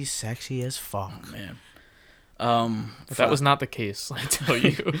sometimes, and she's sexy as fuck. Man. But that was not the case. I tell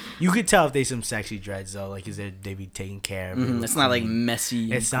you. You could tell if they some sexy dreads though, like is they be taken care of. It look It's not like clean.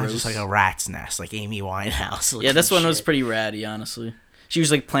 messy. It's not just gross. like a rat's nest, like Amy Winehouse. Yeah, this one was shit. pretty ratty, honestly. She was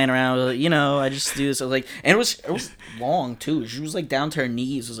like playing around with, like, I just do this. I was like, and it was long too. She was like down to her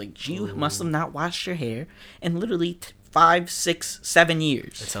knees. It was like, you must have not washed your hair in literally 5, 6, 7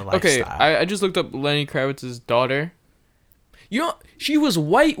 years. It's a lifestyle. Okay, I just looked up Lenny Kravitz's daughter. You know, she was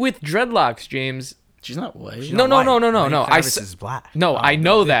white with dreadlocks, James. She's not white. No, White. no. Lenny I Kravitz s- is black. No, I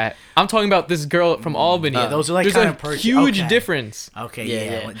know that. I'm talking about this girl from Albany. Yeah, those are like There's kind a of perky- huge okay. difference. Okay,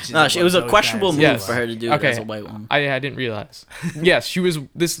 Yeah. yeah. No, it was a Zoe questionable Kravitz. move Yes. for her to do it Okay. as a white one. I didn't realize. Yes, she was.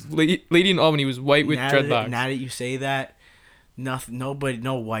 This lady in Albany was white with dreadlocks. Now that you say that, nothing. Nobody,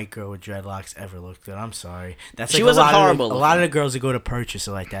 no white girl with dreadlocks ever looked good. I'm sorry. That's She like wasn't a lot horrible Of the, a lot of looking. the girls that go to Purchase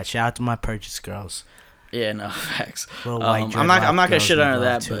are like that. Shout out to my Purchase girls. Yeah, no facts. Little white I'm not dreadlock gonna girls shit we on her love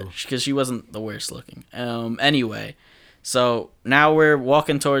that, but too. because she wasn't the worst looking. Anyway, so now we're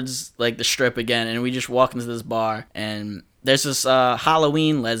walking towards like the strip again, and we just walk into this bar, and there's this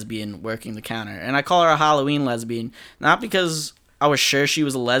Halloween lesbian working the counter, and I call her a Halloween lesbian not because I was sure she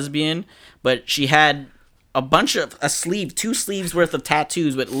was a lesbian, but she had two sleeves worth of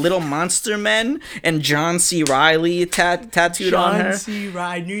tattoos with Little Monster Men and John C. Riley tattooed on her. John C.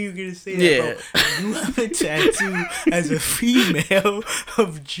 Riley. I knew you were gonna say Yeah. that. Bro. You have a tattoo as a female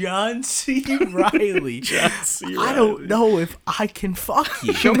of John C. Riley. I don't know if I can fuck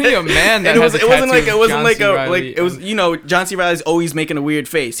you. Show me a man that And has a it wasn't tattoo like it of wasn't John like C. a Reilly. like it was John C. Riley's always making a weird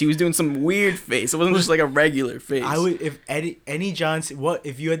face. He was doing some weird face. It wasn't just like a regular face. I would if any John C. What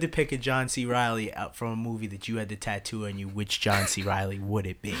if you had to pick a John C. Riley out from a movie that you had to tattoo on you? Which John C. Riley would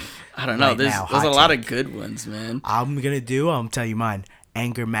it be? I don't know. Right There's now, there's a hot lot take. of good ones, man. I'm gonna tell you mine.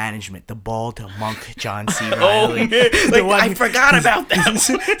 Anger Management, the bald monk John C. Oh, Riley. yeah. The Like, I forgot about that.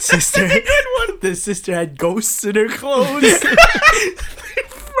 sister. The sister had ghosts in her clothes.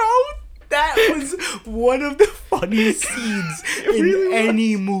 Bro, that was one of the funniest scenes in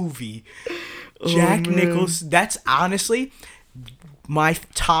any movie. Jack Nicholson. That's honestly my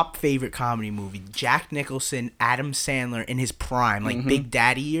top favorite comedy movie. Jack Nicholson, Adam Sandler in his prime, like Big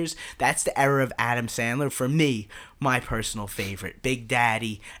Daddy years. That's the era of Adam Sandler for me. My personal favorite, Big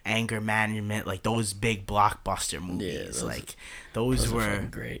Daddy, Anger Management, like those big blockbuster movies. Those were were fucking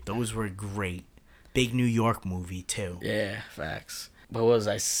great. Those were great. Big New York movie too. Yeah, facts. What was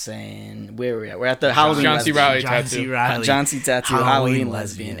I saying? Where were we at? We're at the Halloween John C. lesbian. Riley John C. tattoo. Riley. John C. tattoo, Halloween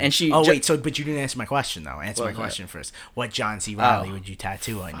lesbian. And she. Oh wait, but you didn't answer my question though. Answer my What? question first. What John C. Riley Oh. would you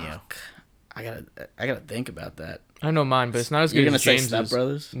tattoo on you? I gotta think about that. I know mine, but it's not as good You're gonna as say James's. Step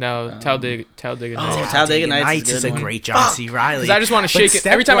Brothers? No, Talladega Oh, Talladega Nights is a good a one. great John C. Riley. Because I just want to But shake it.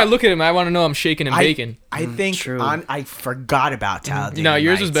 Step Every time I Bro- look at him, I want to know I'm shaking and baking. I think true. I forgot about Talladega. No,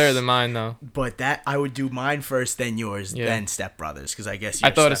 yours was Nights, better than mine, though. But that I would do mine first, then yours, Yeah. then Step Brothers, because I guess I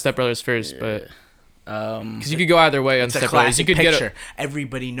thought of Step Brothers first, but Um, because you could go either way on It's a Step Brothers. You classic could picture. get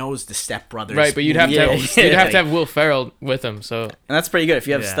Everybody knows the Step Brothers, right, but you'd have to Yeah, have, yeah, you'd have like- to have Will Ferrell with him. So and that's pretty good. If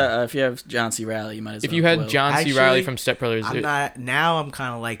you have Yeah. if you have John C. Riley, you might as well. if you had well. John C. Actually, Riley from Step Brothers, I'm not now. I'm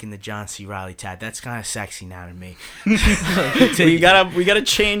kind of liking the John C. Riley tat. That's kind of sexy now to me. we got a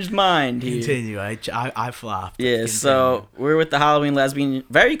changed mind here. Continue. I flopped. Yeah, Continue. so we're with the Halloween lesbian.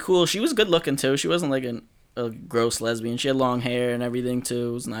 Very cool. She was good looking too. She wasn't like an a gross lesbian. She had long hair and everything too.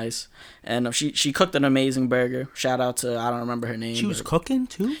 It was nice, and she cooked an amazing burger. Shout out to, I don't remember her name. She was cooking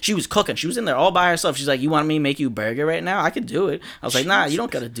too. She was cooking. She was in there all by herself. She's like, "You want me to make you a burger right now? I could do it." I was like, "Nah, you don't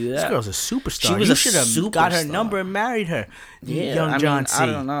gotta do This that." girl's a superstar. She was you a should have got her superstar. number and married her. Yeah, Young I John mean, C. I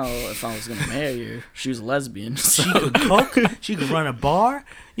don't know if I was gonna marry her. She was a lesbian. So. She could cook. She could run a bar.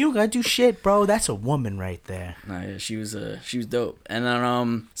 You don't gotta do shit, bro. That's a woman right there. Nah, yeah, she was dope. And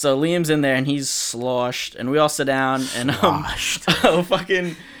then so Liam's in there and he's sloshed, and we all sit down and Sloshed.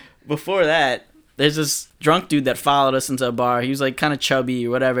 fucking before that, there's this drunk dude that followed us into a bar. He was like kind of chubby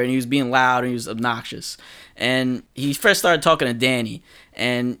or whatever, and he was being loud and he was obnoxious. And he first started talking to Danny,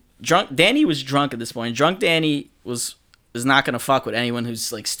 and Danny was drunk at this point. Drunk Danny is not gonna fuck with anyone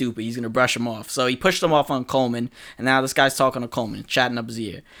who's like stupid. He's gonna brush him off. So he pushed him off on Coleman, and now this guy's talking to Coleman, chatting up his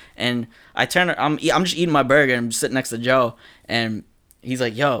ear. And I'm just eating my burger and I'm sitting next to Joe, and he's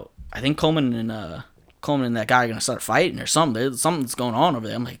like, "Yo, I think Coleman and that guy are gonna start fighting or something. Something's going on over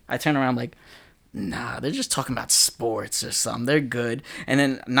there." I'm like, I turn around, I'm like, "Nah, they're just talking about sports or something. They're good." And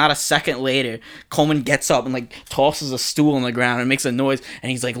then not a second later, Coleman gets up and like tosses a stool on the ground and makes a noise,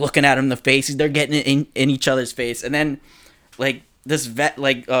 and he's like looking at him in the face. They're getting it in each other's face, and then like this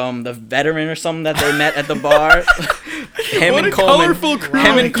the veteran or something that they met at the bar. What a colorful crowd.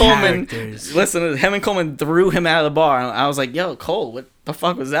 Him and Coleman. Characters. Listen, him and Coleman threw him out of the bar. And I was like, "Yo, Cole, what the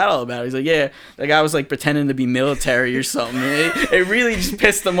fuck was that all about?" He's like, "Yeah, that guy was like pretending to be military or something." It really just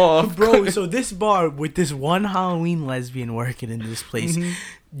pissed him off, Bro, so this bar with this one Halloween lesbian working in this place,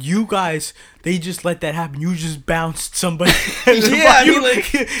 you guys, they just let that happen. You just bounced somebody. Yeah, I mean,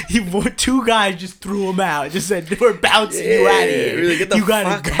 like- two guys just threw him out. Just said, "We're bouncing you out of here. really, get the you gotta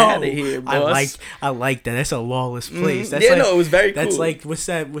fuck go." outta here, boss. I like that. That's a lawless place. That's yeah, like, no, it was very cool. That's like what's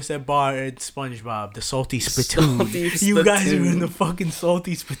that bar at SpongeBob? The Salty Spittoon. Salty You guys are in Spittoon. the fucking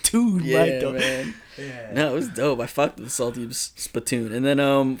Salty Spittoon, Yeah, right? Though. man. Yeah. No, it was dope. I fucked with the Salty Spittoon. And then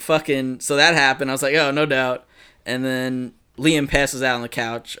so that happened. I was like, "Oh, no doubt." And then Liam passes out on the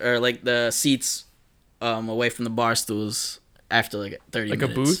couch, or like the seats away from the bar stools after like 30 Like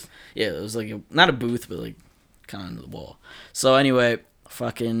minutes. a booth? Yeah, it was like not a booth, but like kind of into the wall. So anyway,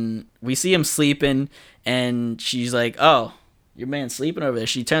 we see him sleeping, and she's like, "Oh, your man's sleeping over there."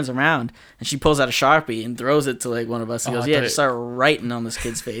 She turns around and she pulls out a Sharpie and throws it to like one of us. He Oh, goes, I "Yeah, thought just it- start writing on this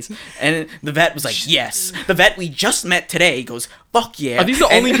kid's face." And the vet was like, "Yes." The vet we just met today goes, "Fuck yeah." Are these the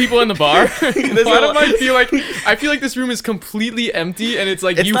And- only people in the bar? Why There's do a- I feel like this room is completely empty and it's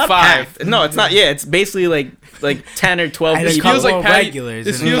like It's you not five. packed. No, it's not. Yeah, it's basically like 10 or 12 And a This people. feels couple like of Patty. regulars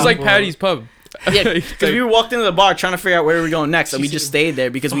This and a feels like couple- Patty's pub. Yeah, because we walked into the bar trying to figure out where we were going next, and we just stayed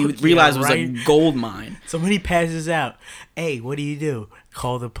there because we Fuck yeah, realized it was right? a gold mine. Somebody passes out. Hey, what do?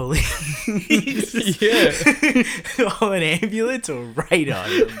 Call the police. Yeah. Call an ambulance or right on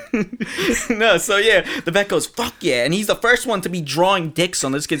him. No, so yeah, the vet goes, "Fuck yeah," and he's the first one to be drawing dicks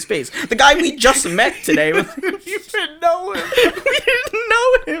on this kid's face. The guy we just met today, was, You didn't know him. we didn't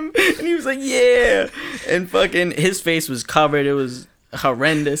know him, and he was like, "Yeah," and fucking his face was covered. It was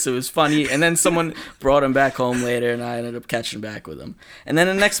horrendous. It was funny, and then someone brought him back home later, and I ended up catching back with him. And then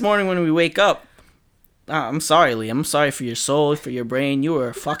the next morning when we wake up, I'm sorry, Liam. I'm sorry for your soul, for your brain. You were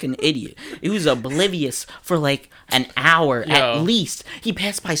a fucking idiot. He was oblivious for like an hour at Yo. least. He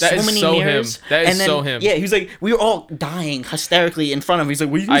passed by That so is many so mirrors. him. That is and then, so him. Yeah, he was like, we were all dying hysterically in front of him. He's like,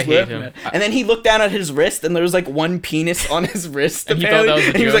 "What are you I guys hate laughing him. at?" And then he looked down at his wrist, and there was like one penis on his wrist. And he thought apparently. that was a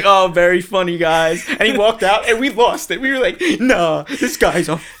And he was joke? like, "Oh, very funny, guys." And he walked out, and we lost it. We were like, "Nah, this guy's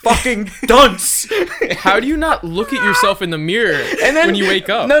a fucking dunce." How do you not look at yourself in the mirror And then when you wake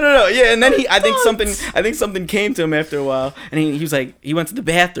up? No, yeah. And then I think something came to him after a while, and he was like, he went to the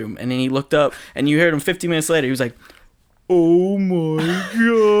bathroom, and then he looked up, and you heard him 15 minutes later. He was like, "Oh my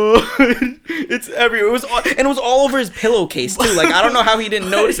god, it's everywhere." It was all over his pillowcase too. Like, I don't know how he didn't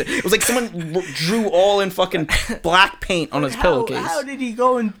notice it. It was like someone drew all in fucking black paint on his pillowcase. How did he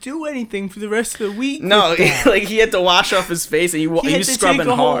go and do anything for the rest of the week? No, with that? like he had to wash off his face, and he He had was to scrubbing take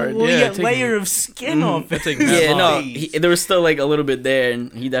a whole hard. Yeah, take- layer of skin off. That's like- Yeah, no, face. there was still like a little bit there,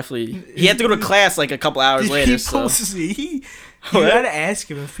 and he had to go to class like a couple hours later. So. You What? gotta ask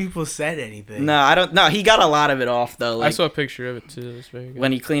him if people said anything. No, I don't. No, he got a lot of it off though. I Like saw a picture of it too. It was very good.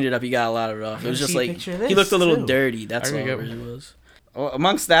 when he cleaned it up, he got a lot of it off. It was gotta just see a like picture of he looked a this, little too. dirty. That's I all gotta it get really one. was. Well,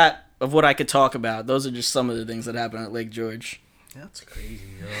 amongst that of what I could talk about, those are just some of the things that happened at Lake George. That's crazy,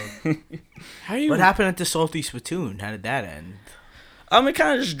 yo. How do you? What happened at the Salty Spittoon? How did that end? It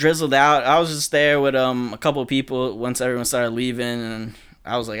kind of just drizzled out. I was just there with a couple of people once everyone started leaving, and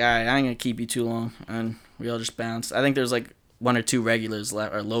I was like, "All right, I ain't gonna keep you too long," and we all just bounced. I think there's like one or two regulars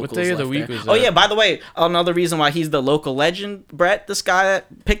left or locals. day of the left week there. was Oh that? yeah, by the way, another reason why he's the local legend, Brett, this guy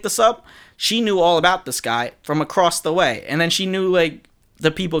that picked us up, she knew all about this guy from across the way, and then she knew like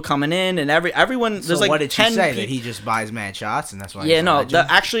the people coming in and everyone. So There's like what did she 10 say? pe- That he just buys mad shots and that's why? Yeah, he's a no. legend?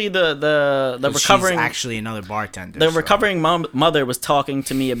 Actually, the 'Cause recovering she's actually another bartender. the so- recovering mother was talking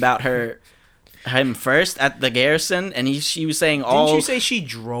to me about him first at the Garrison, and she was saying all. Didn't you say she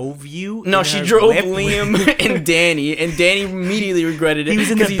drove you? No, in she her drove whip? Liam and Danny immediately regretted it. He was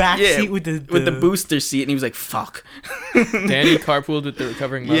in 'cause the back seat with the booster seat, and he was like, "Fuck." Danny carpooled with the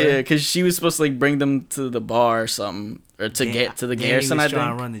recovering mother. Yeah, because she was supposed to like bring them to the bar or something, or to get to the Garrison. I think.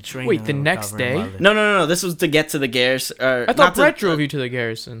 Run the train Wait, on the next recovering day? mother. No. This was to get to the Garrison. I thought Brett drove you to the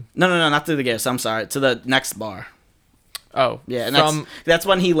Garrison. No, not to the Garrison. I'm sorry, to the next bar. Oh, Yeah, and from that's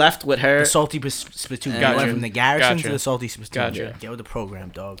when he left with her. The salty spittoon. Gotcha. Went from the Garrison Gotcha. to the salty spittoon. Gotcha. Get with the program,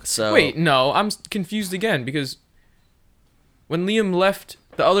 dog. So wait, no, I'm confused again because when Liam left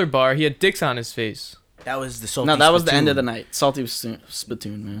the other bar, he had dicks on his face. That was the salty. no, that was the end of the spittoon. night. Salty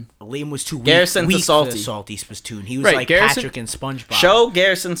spittoon, man. Liam was too weak, Garrison to weak for salty. the salty spittoon. He was Right, like Garrison- Patrick and SpongeBob. Show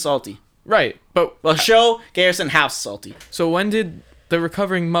Garrison salty. Right, but Well, show Garrison house salty. so when did the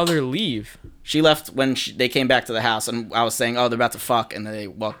recovering mother leave? She left when they came back to the house, and I was saying, "Oh, they're about to fuck," and then they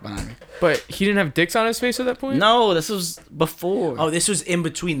walked behind me. But he didn't have dicks on his face at that point? No, this was before. Oh, this was in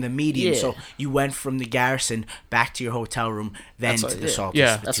between the medium. Yeah. So you went from the Garrison back to your hotel room, then That's to what I the did. salty Yeah.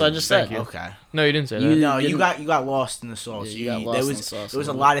 spittoon. That's what I just said. Thank you. Okay. No, you didn't say You- that. No, you didn't- got lost in the sauce. Yeah, you got lost there in was the sauce there was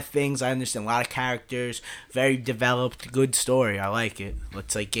a a little lot of things. I understand a lot of characters, very developed, good story. I like it.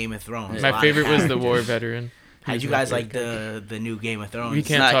 It's like Game of Thrones. a lot My of favorite was the characters. war veteran. How'd He's you my guys favorite like the new Game of Thrones? We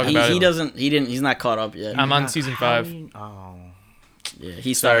can't Not- talk he, about he it. doesn't. He didn't. He's not caught up yet. I'm on season 5. Oh, Yeah,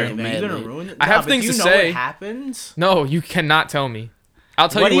 he Sorry, started man, mad. you're gonna late. ruin it. I have but things do to you know say. What happens? No, you cannot tell me. I'll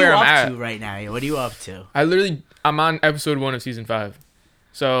tell What you are where you I'm up at. to right now? What are you up to? I'm on episode 1 of season 5.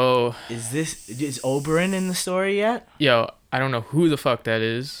 So, Is Oberyn in the story yet? yo, I don't know who the fuck that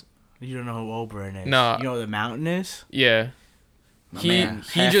is. You don't know who Oberyn is. No. You know who the mountain is? Yeah. My He man,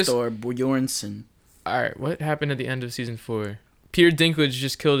 he just Halfdor Bjornsson. all right. What happened at the end of season 4? Peter Dinklage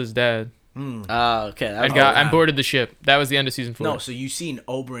just killed his dad Hmm. Oh, okay. That was and wow. boarded the ship. That was the end of season 4. No, so you seen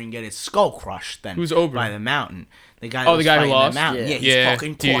Oberyn get his skull crushed then. Who's Oberyn? By the mountain. The guy. Oh, that was the guy who fighting lost? The mountain. Yeah. Yeah, he Yeah,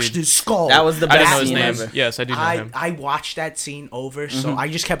 fucking dude. crushed his skull. That was the I best didn't know his scene name. ever. Yes, I do know him. I watched that scene over, so I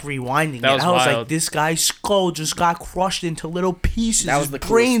just kept rewinding That it. was I was like, wild. this guy's skull just got crushed into little pieces. That was His the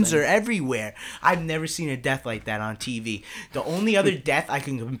coolest brains thing. are everywhere. I've never seen a death like that on TV. The only other death I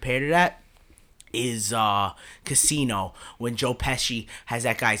can compare to that is Casino, when Joe Pesci has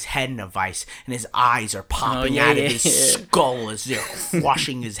that guy's head in a vice and his eyes are popping yeah, out yeah, of his yeah. skull as they're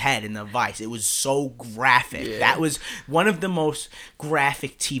crushing his head in the vice. It was so graphic. That was one of the most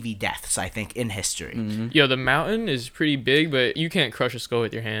graphic TV deaths, I think, in history. Yo, the mountain is pretty big, but you can't crush a skull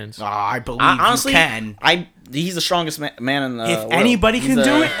with your hands. I believe Honestly, you can. he's the strongest man in the If world. anybody He's can a-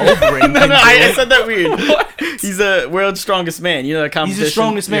 do it, Oberyn can No, do I it. said that weird. He's the world's strongest man. You know that He's competition. the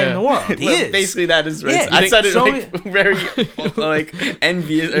strongest man in Yeah. the world. He Well, is. Basically, that is right. Yeah, I said it so- like very like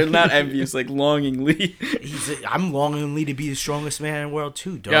envious or not envious, like longingly. I'm longingly to be the strongest man in the world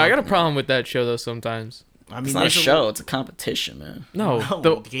too, dog. Yeah, I got a problem with that show though sometimes. I mean, It's not a there's show. It's a competition, man. No, No,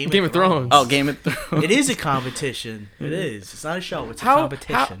 the Game of of Thrones. Oh, Game of Thrones. It is a competition. It is. It's not a show. It's a how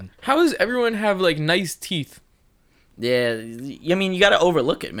competition. how does everyone have like nice teeth? Yeah, I mean, you got to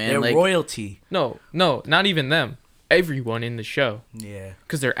overlook it, man. They're Like, royalty. No, not even them. Everyone in the show, Yeah.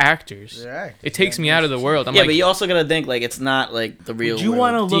 because they're actors. They're actors. It takes me out of the world. I'm yeah, like, but you also got to think like it's not like the real. Would you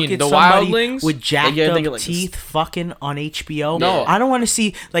want to world. look Dean, at the somebody Wildlings? with jacked Yeah, I think up like teeth fucking on HBO? No. I don't want to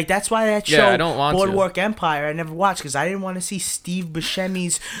see, like, that's why that show, Yeah, I don't want to. Boardwalk Empire, I never watched, because I didn't want to see Steve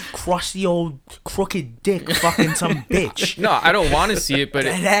Buscemi's crusty old crooked dick fucking some bitch. no, I don't want to see it, but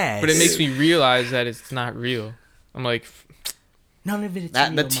Dead ass. but it makes me realize that it's not real. I'm like, None of it.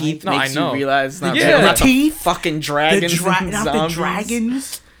 That the teeth No, makes I know. you realize it's not Yeah. real. The Not teeth? fucking The dragons, and not the zombies.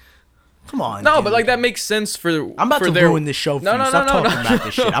 dragons. Come on. no, dude. but like that makes sense for. I'm about for to their, ruin this show for No, you. no, Stop no, no, talking no, about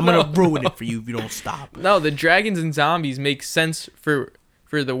this shit. I'm no, gonna ruin it for you if you don't stop. No, the dragons and zombies make sense for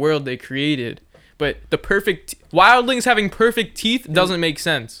the world they created, but the perfect wildlings having perfect teeth doesn't make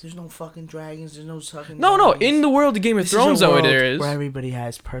sense. There's no fucking dragons. There's no fucking. No, zombies. in the world of Game of This Thrones, is a though, world there is. where everybody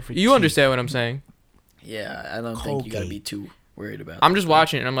has perfect. You teeth. understand what I'm saying? Yeah, I don't think you got to Colgate. be too worried about. I'm just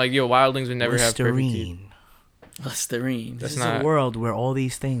watching it. And I'm like, yo, wildlings would never have perfect teeth. Listerine. Listerine. This That's is not- a world where all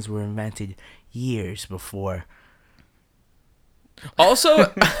these things were invented years before.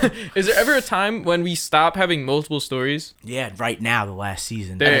 Also, is there ever a time when we stop having multiple stories? Yeah, right now, the last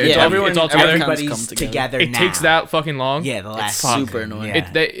season. There, Yeah, it's all together. Everybody's come together. together It now. takes that fucking long. Yeah, the last It's super season, annoying.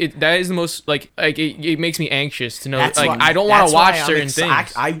 yeah. That is the most it makes me anxious to know. That's Like why- I don't want that's to why watch I'm certain exci-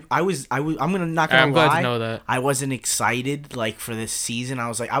 things. I'm gonna not gonna I'm lie. glad to know that. I wasn't excited like for this season. I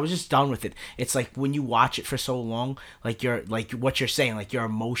was just done with it. It's like when you watch it for so long, like you're like what you're saying, like your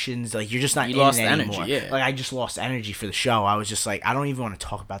emotions, like you're just not You in lost it energy, anymore. yeah. Like I just lost energy for the show. I was just like, I don't even want to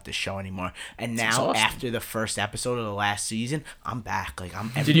talk about this show anymore. And now exhausting. after the first episode of the last season, I'm back. Like I'm.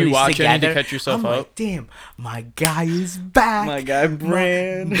 Did you everybody's watch any to together. catch yourself I'm up? Like, damn, my guy is back. My guy,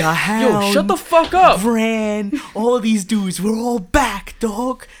 Bran. The Yo, Hound. shut the fuck up. Bran, all of these dudes, we're all back,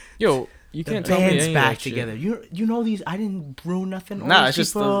 dog. Yo, you The can't tell me band's any of back that shit. together. You know these? I didn't ruin nothing. All Nah, these it's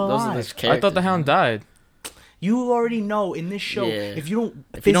just people are those are alive. the characters. I thought the Hound died. You already know in this show, Yeah. if you don't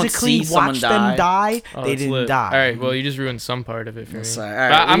If you don't physically see someone watch them die, Oh, they it's didn't lit. die. All right, well, you just ruined some part of it for me. Sorry.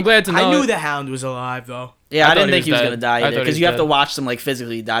 But All right, I'm glad to know. I knew the Hound was alive though. Yeah, I I, thought didn't he think was he was dead. gonna die I either thought he because was you have to dead. watch them like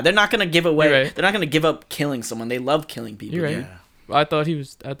physically die. They're not gonna give away. You're right. They're not gonna give up killing someone. They love killing people. You're right. dude. I thought he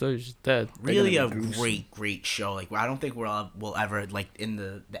was just dead. Really a gonna be gruesome. great show. Like I don't think we'll ever like in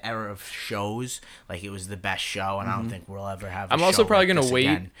the era of shows. Like it was the best show, and I don't think we'll ever have. I'm also probably gonna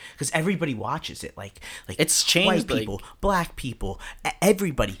wait. because everybody watches it. Like It's white changed, like- people, black people,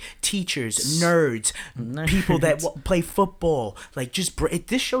 everybody, teachers, nerds, people that play football. Like just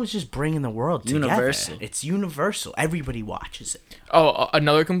this show is just bringing the world together. Universal. It's universal. Everybody watches it. Oh,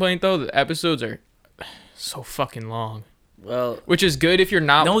 another complaint though: the episodes are so fucking long. Well, Which is good if you're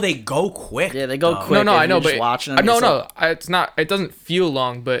not. No, they go quick. yeah, they go though. quick. no, if I know, you're just but watching them, no, it's like- it's not. It doesn't feel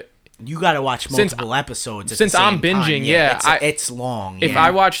long, but You got to watch Since- multiple episodes. At since the same I'm binging, time. yeah, it's long. if yeah. I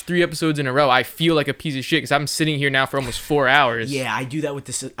watch 3 episodes in a row, I feel like a piece of shit because I'm sitting here now for almost 4 hours. Yeah, I do that with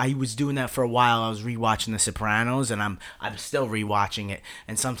this. I was doing that for a while. I was rewatching The Sopranos, and I'm still rewatching it.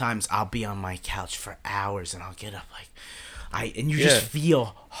 And sometimes I'll be on my couch for hours, and I'll get up you just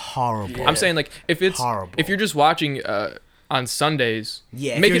feel horrible. I'm saying like if it's Horrible. if you're just watching on Sundays,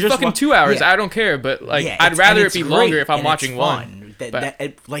 Yeah, if make you're it just fucking wa- 2 hours. yeah. I don't care, but like Yeah, I'd it's- rather and it it's be great, longer if I'm and watching it's one. fun.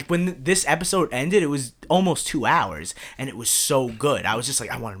 But- Like when this episode ended, it was almost 2 hours, and it was so good. I was just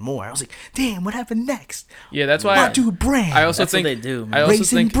like, I wanted more. I was like, damn, what happened next? Yeah, that's why. My dude, Brand. I also That's what think they do, man. I also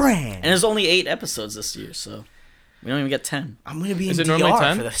Racing think Brand. and there's only 8 episodes this year, so we don't even get 10. I'm gonna be Is in it normally DR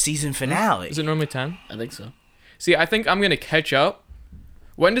 10? for the season finale. is it normally 10? I think so. See, I think I'm gonna catch up.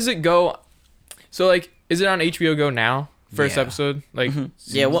 When does it go? So like, is it on HBO Go now? First Yeah. episode, like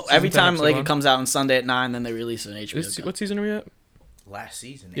Yeah, well, season every 10, time episode like 1? it comes out on Sunday at 9, then they release it on HBO. Is- Go. what season are we at? Last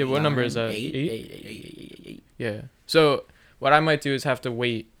season. Yeah, what number is that? 8? 8? 8. Yeah. So what I might do is have to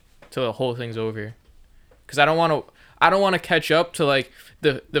wait till the whole thing's over, because I don't want to. I don't want to catch up to like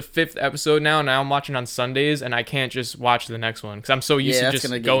the 5th episode now. Now I'm watching on Sundays, and I can't just watch the next one because I'm so used Yeah, to that's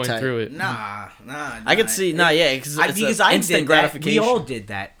gonna just get going tight. through it. Nah. I could see, yeah, because Because I I instant did that. gratification. We all did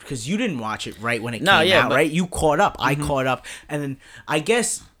that because you didn't watch it right when it No, came yeah, out, but- right? You caught up. I caught up, and then I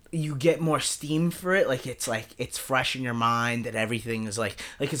guess you get more steam for it. Like it's fresh in your mind, and everything is like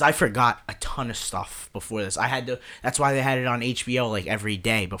because I forgot a ton of stuff before this. I had to. That's why they had it on HBO like every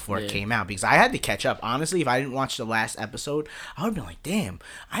day before it Yeah. came out because I had to catch up. Honestly, if I didn't watch the last episode, I would have been like, damn,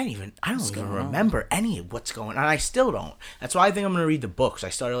 I don't even remember any of what's going on. I still don't. That's why I think I'm gonna read the books. I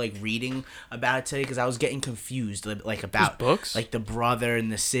started like reading about it today because I was getting confused like about books? like the brother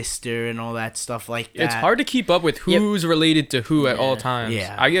and the sister and all that stuff like that. It's hard to keep up with who's related to who at all times.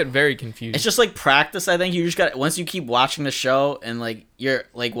 Yeah. I get very confused. It's just like practice. I think you just got once you keep watching the show and like you're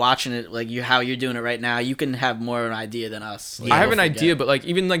like watching it like how you're doing it right now, you can have more of an idea than us. Like, I have we'll an forget. idea, but like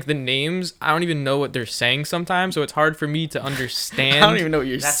even like the names, I don't even know what they're saying sometimes, so it's hard for me to understand. I don't even know what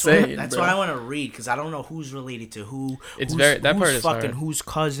you're That's saying. that's bro. what I want to read because I don't know who's related to who. It's who's, very- that who's part is fucking hard. whose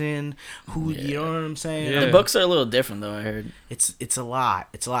cousin. Who you know what I'm saying? Yeah. The books are a little different though. I heard. It's a lot.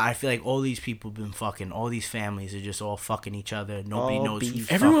 It's a lot. I feel like all these people been fucking. All these families are just all fucking each other. Nobody All knows beef.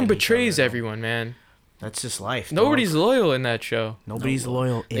 who's Everyone fucking each betrays other. everyone, man. That's just life. Nobody's dog. loyal in that show. Nobody's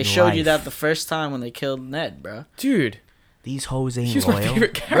loyal. In They showed you life. that the first time when they killed Ned, bro. Dude, These hoes ain't he's my loyal.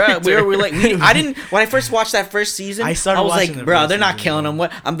 favorite Bro, character. we were like, I didn't. When I first watched that first season, I started was watching like, the bro, first they're not season, killing yeah. him.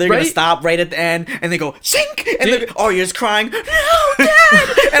 What? They're gonna Right? stop right at the end, and they go sink, and Did- then Arya's crying, no,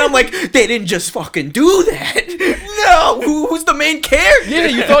 Dad, and I'm like, they didn't just fucking do that. No, who's the main character? Yeah,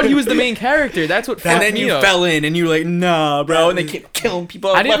 you thought he was the main character. That's what fucked And then me you up. fell in, and you were like, nah, bro, and they kept killing people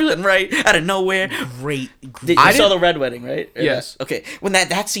I left didn't really- and right out of nowhere. Great. You I saw didn't- the red wedding, right? Or Yes. that- Okay. When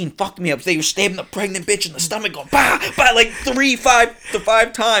that scene fucked me up, they were stabbing the pregnant bitch in the stomach, going bah, bah, like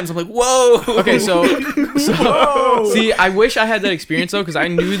 5 times. I'm like, whoa. Okay, so see, I wish I had that experience though, because I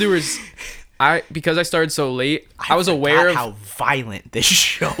because I started so late, I was aware forgot of how violent this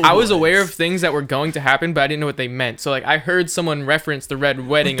show. I was aware of things that were going to happen, but I didn't know what they meant. So like I heard someone reference the Red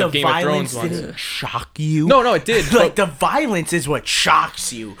Wedding the of Game of violence Thrones once. didn't shock you. No, it did. Like but, the violence is what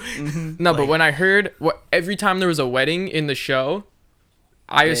shocks you. no, but when I heard every time there was a wedding in the show,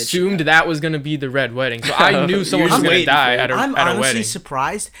 I Bitch. assumed that was gonna be the Red Wedding. So I knew someone was just gonna waiting die for it. at I'm a honestly wedding.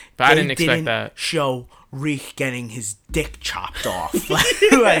 surprised But I they didn't expect that. show Reek getting his dick chopped off.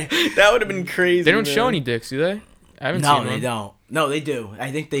 Like, That would have been crazy. They don't man. show any dicks, do they? I haven't no, seen they one. don't. No, they do.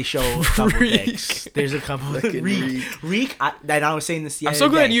 I think they show a couple Reek. dicks. There's a couple. Fucking Reek. I was saying this the I'm other so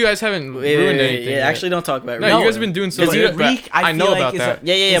glad day. you guys haven't Wait, ruined wait, anything. yeah, yet. actually, don't talk about. No, Reek. you guys have been doing so Because good. but Reek, I know feel about like is that.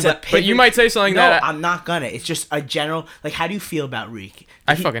 Yeah, is a but But you pivot- might say something No, that I'm not gonna. It's just a general. Like, how do you feel about Reek?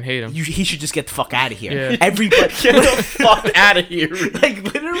 I fucking hate him. He should just get the fuck out of here. Yeah. Everybody, Get the fuck out of here. like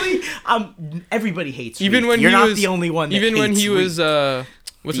literally, everybody hates. Even Reek. when you're he not was the only one. That even when hates he Reek. was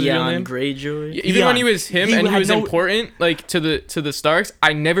what's his real Theon name? Greyjoy. Even Theon. when he was him He and he had was no- important, like to the Starks,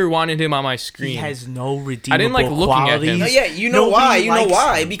 I never wanted him on my screen. He has no redeemable I didn't like looking at him. qualities. No, yeah, you know Nobody why? You know likes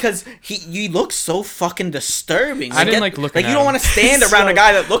why? him. Because he looks so fucking disturbing. I didn't like looking Like at you don't him. want to stand around a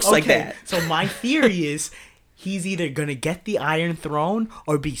guy that looks like Okay, that. So my theory is he's either gonna get the Iron Throne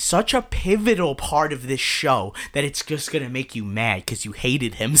or be such a pivotal part of this show that it's just gonna make you mad because you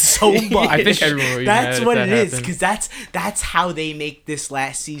hated him so much. I think everyone would be that's mad if what that it is, happened. because that's how they make this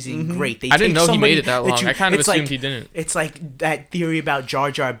last season great. They I didn't take know he somebody made it that long. I kind of it's assumed like- he didn't. It's like that theory about Jar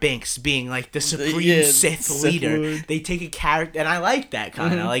Jar Binks being like the supreme yeah, Sith Sith leader. Lord. They take a character, and I like that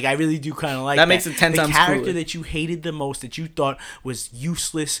kind of. Like I really do kind of like That makes it 10 the times character cooler. that you hated the most, that you thought was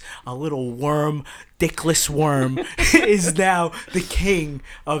useless, a little worm, dickless worm, is now the king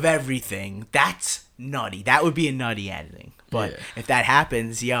of everything. That's nutty. That would be a nutty editing. But Yeah. if that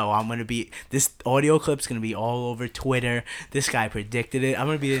happens, I'm gonna be, this audio clip's gonna be all over Twitter. This guy predicted it. I'm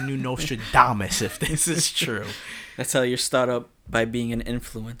gonna be the new Nostradamus if this is true. That's how you start up by being an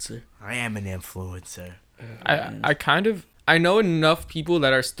influencer. I am an influencer. I know enough people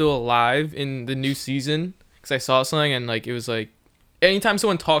that are still alive in the new season because I saw something and like it was like anytime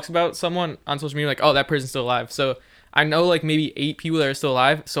someone talks about someone on social media, like, oh, that person's still alive. So I know like maybe 8 people that are still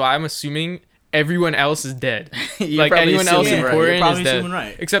alive. So I'm assuming everyone else is dead. You're Like probably anyone else assuming right. important You're probably is dead. assuming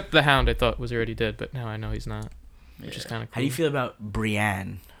right. Except the Hound, I thought was already dead, but now I know he's not, which is kind of cool. How do you feel about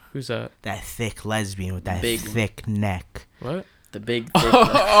Brienne? Who's that? That thick lesbian with that Big thick neck. What? The big.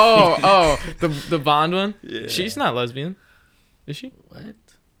 The Bond one. Yeah. She's not lesbian, is she? What?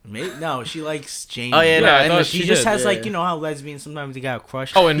 Maybe, no, she likes Jamie. Oh yeah, no, Yeah, I I know thought She she just did, has yeah. like, you know how lesbians sometimes they got a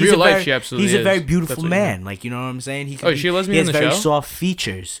crush. Oh, in He's real a life, very- she absolutely He's a is. very That's beautiful what you man. Like, you know what I'm saying? He could Oh, is she a lesbian he has in the very show? soft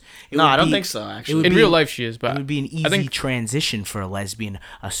features. It No, would I don't be- think so. it Actually, would In be- real life, she is, It but would be an easy I think transition for a lesbian,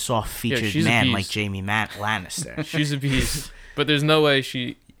 a soft-featured she's a man beast. like Jamie Lannister. she's a beast. But there's no way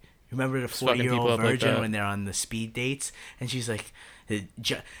she. Remember the fucking people 40-year-old up like virgin that. when they're on the speed dates, and she's like, the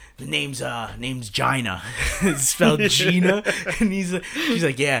name's Gina, it's spelled Gina, and she's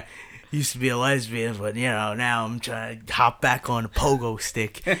like, yeah, used to be a lesbian, but you know now I'm trying to hop back on a pogo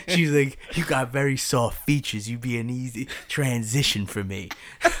stick. She's like, you got very soft features. You'd be an easy transition for me.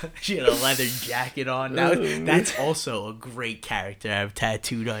 She had a leather jacket on. That's also a great character to have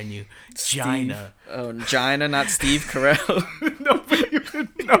tattooed on you, Gina. Oh, Gina, not Steve Carell. Nobody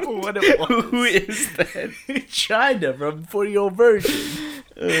would know what it was. Who is that? China from 40-year-old version.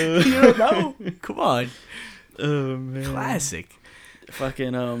 You don't know? Come on. Oh man. Classic.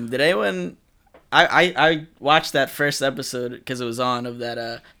 Fucking did anyone? I watched that first episode because it was on of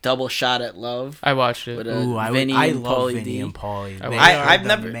that double shot at love I watched it. with Ooh, Vinny I and love Pauly Vinny D. and Pauly. They I've are the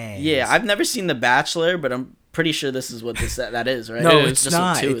never mans. I've never seen The Bachelor, but I'm pretty sure this is what that is, right? No, It it's Just with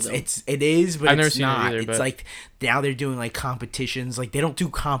not. two of It them. is, but I've never it's seen it not. either, It's but- like now they're doing like competitions. Like they don't do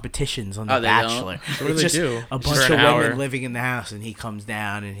competitions on The Oh, they don't? Bachelor. What do It's they just do? a Just bunch for of an women hour? living in the house, and he comes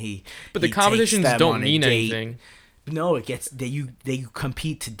down and But the he takes competitions them don't on a mean date. anything. No, it gets that you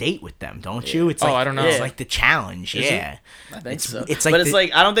compete to date with them, don't you? It's Oh, like, I don't know. It's Yeah. like the challenge. Is it? Yeah. I think It's- so. it's like but it's the-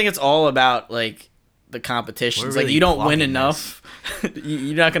 like I don't think it's all about like the competitions. We're Like really you don't win plugging enough.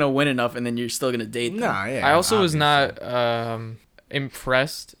 You're not gonna win enough, and then you're still gonna date them. yeah. I also was obviously. not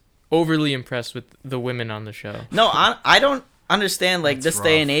overly impressed with the women on the show. No, I don't understand. Like That's this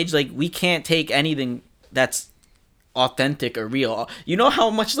day rough. and age, like we can't take anything that's authentic or real. You know how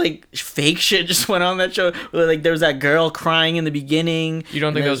much like fake shit just went on that show? Where, like there was that girl crying in the beginning. You don't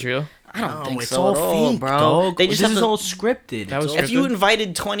and think that there's- was real? I don't No, think it's so all at all, fake, bro. dog. They just this have is to. all scripted. That was It's all- If you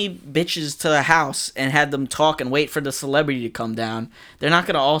invited 20 bitches to a house and had them talk and wait for the celebrity to come down, they're not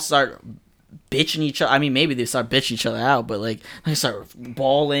gonna all start bitching each other. I mean, maybe they start bitching each other out, but like they start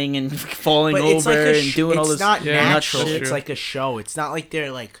bawling and falling But over it's like a and doing all this. It's not Yeah, natural. that's It's true. like a show. It's not like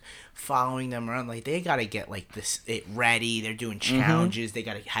they're like following them around. Like they gotta get like it ready. They're doing Mm-hmm. challenges. They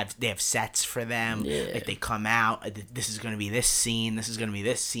have sets for them. Yeah. Like they come out. This is gonna be this scene. This is gonna be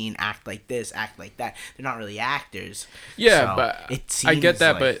this scene. Act like this. Act like that. They're not really actors. Yeah, so but it I get seems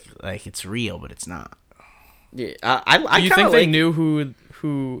that, like it's real, but it's not. Yeah, I Do you kinda think they like- knew who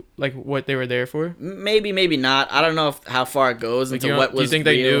like what they were there for? Maybe not. I don't know how far it goes Like, into what was. do you think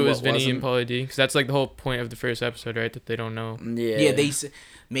they real knew and it was what Vinny and wasn't. Pauly D? Because that's like the whole point of the first episode, right? That they don't know. Yeah, Yeah,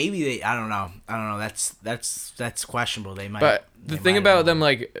 maybe they. I don't know. That's questionable. They might. But they the thing might about have them, known.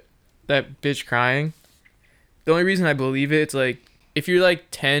 like that bitch crying, the only reason I believe it's like if you're like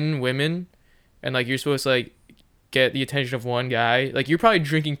 10 women, and like you're supposed to like get the attention of one guy, like you're probably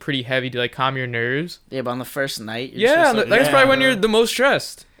drinking pretty heavy to like calm your nerves. Yeah, but on the first night, you're Yeah, supposed to- that's probably when Yeah. you're the most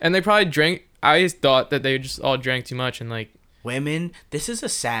stressed. And they probably drank. I just thought that they just all drank too much and like. Women, this is a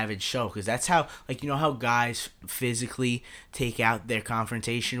savage show because that's how, like, you know how guys physically take out their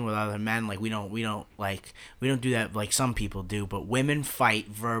confrontation with other men. Like we don't do that like some people do. But women fight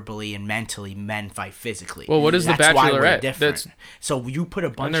verbally and mentally. Men fight physically. Well, what is The That's why we're Bachelorette? different. That's- So you put a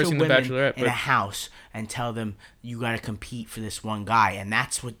bunch never of seen The women Bachelorette, in a but- house and tell them you got to compete for this one guy, and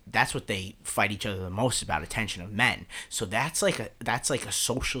that's what they fight each other the most about, attention of men. So that's like a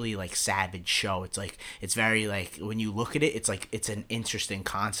socially like savage show. It's very like when you look at it, it's an interesting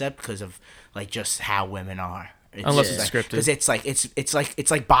concept because of like just how women are. Unless it's scripted. because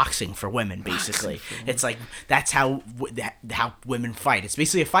it's like boxing for women basically. It's like that's how women fight. It's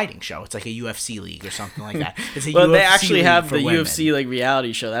basically a fighting show. It's like a UFC league or something like that. It's a Well, they UFC actually league have for the women. UFC like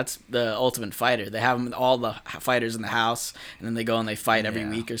reality show. That's the Ultimate Fighter. They have all the fighters in the house, and then they go and they fight every Yeah.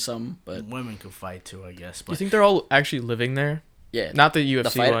 week or something. But Women can fight too, I guess. Do you But think they're all actually living there? yeah, Not the the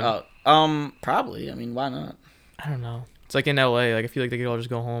UFC fight. one. Probably. I mean, why not? I don't know. It's like in LA. Like I feel like they could all just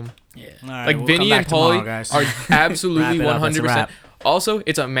go home. Yeah. all right, Like we'll Vinny come and back tomorrow, Pauly guys. are absolutely Wrap it up, it's a 100%. wrap. Also,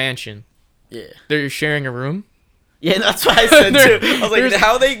 it's a mansion. Yeah. They're sharing a room. Yeah, that's what I said There- too. I was like, there's-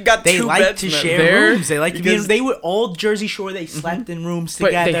 how they got They two like beds to in that share room? They're- rooms. They like to be. because- They were all Jersey Shore. They slept in rooms But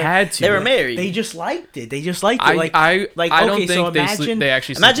together. they had to. They were married. They just liked it. They just liked it. I Like I okay, don't think so they imagine. they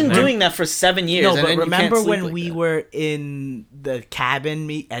actually. slept Imagine in there. doing that for 7 years. No, and but then you can't remember sleep when like we that. were in the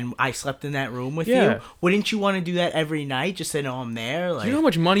cabin and I slept in that room with Yeah. you? Wouldn't you want to do that every night? Just say, "No, I'm there." Like, You know how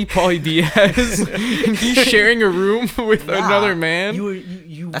much money Pauly D has? He's sharing a room with nah, another man. You were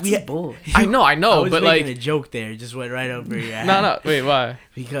you. That's we, his bull. I know, I was but making like, a joke there. It just went right over your head. no. Wait, why?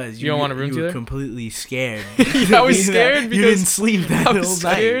 Because You don't want a room you were together? completely scared. I was scared you because didn't sleep that I whole was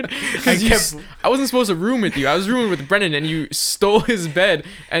night. scared I because kept I wasn't supposed to room with you. I was rooming with Brendan, and you stole his bed.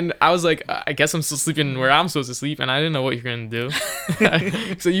 And I was like, I guess I'm still sleeping where I'm supposed to sleep, and I didn't know what you're gonna do.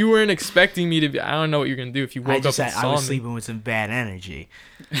 So you weren't expecting me to be. I don't know what you're gonna do if you I woke just up and said I saw was me. sleeping with some bad energy.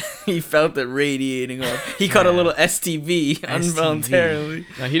 He felt it radiating off. He caught a little STV involuntarily.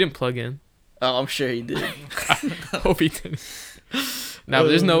 No, he didn't plug in. Oh, I'm sure he did. Hope he didn't. No, but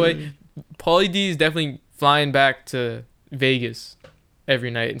there's no way. Pauly D is definitely flying back to Vegas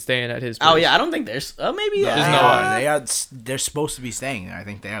every night and staying at his place. Oh yeah, I don't think there's. Oh, maybe yeah. There's no way. They are. They're supposed to be staying there. I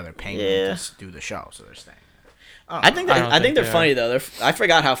think they are. They're paying Yeah. them to do the show, so they're staying. I think I they're, don't I think think they're they funny though. I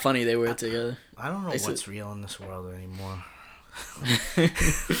forgot how funny they were together. I don't know They said- what's real in this world anymore.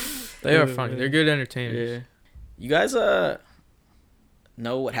 They are funny. They're good entertainers. Yeah. You guys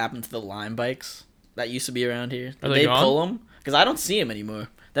know what happened to the Lime bikes that used to be around here? Are Did they they gone? pull them? Because I don't see them anymore.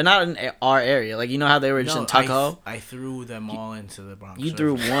 They're not in our area. Like you know how they were just in Tuckahoe. I threw them all into the Bronx. You River.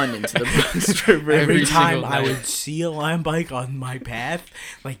 threw one into the Bronx River. Every Every time single I night. would see a Lime bike on my path,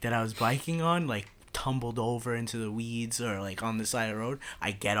 like that I was biking on, like tumbled over into the weeds or like on the side of the road,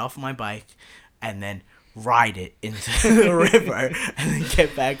 I get off my bike and then ride it into the river and then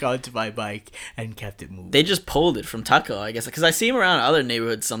get back onto my bike and kept it moving. They just pulled it from Tuckahoe, I guess. Because I see them around other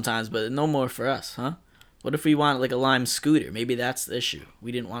neighborhoods sometimes, but no more for us, huh? What if we want like a Lime scooter? Maybe that's the issue.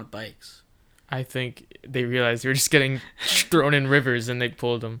 We didn't want bikes. I think they realized they were just getting thrown in rivers and they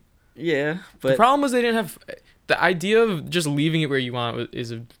pulled them. Yeah, The but problem was they didn't have the idea of just leaving it where you want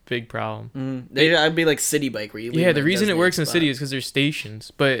is a big problem. I'd be like city bike where you. leave Yeah, in the a reason it works in designated the city spot. is because there's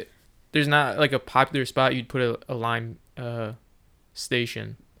stations, but there's not like a popular spot you'd put a Lime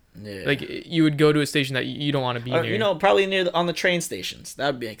station. Yeah. Like you would go to a station that you don't want to be Or, near. you know, probably near on the train stations.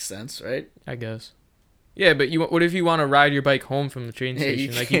 That would make sense, right? I guess. Yeah, but what if you want to ride your bike home from the train Yeah,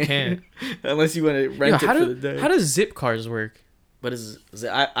 station? Like you can't. Unless you want to Yo, rent how it for do the day. how does zip cars work? What is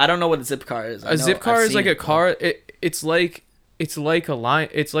I don't know what a zip car is. A zip car is like a car. It's like a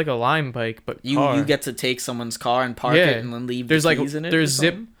Lime bike, but You car. get to take someone's car and park Yeah. it and then leave There's the like keys in it. there's or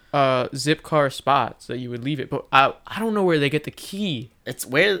zip something? zip car spots that you would leave it, but I don't know where they get the key. It's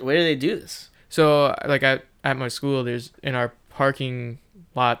where do they do this? So like at my school, there's in our parking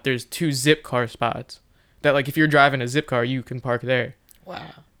lot, there's 2 zip car spots that, like, if you're driving a zip car, you can park there. Wow.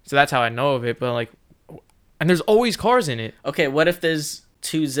 So that's how I know of it. But like, and there's always cars in it. Okay, what if there's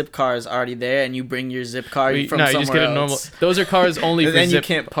 2 zip cars already there and you bring your zip car from No, somewhere you just get a normal. else? Those are cars only for Then zip. you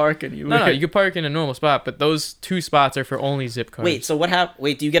can't park anywhere. No, you can park in a normal spot, but those 2 spots are for only zip cars. Wait, so what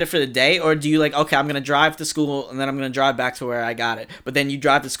Wait, do you get it for the day, or do you like, okay, I'm gonna drive to school and then I'm gonna drive back to where I got it, but then you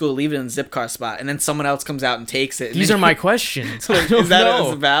drive to school, leave it in the zip car spot, and then someone else comes out and takes it? And These then are my questions. I Is don't that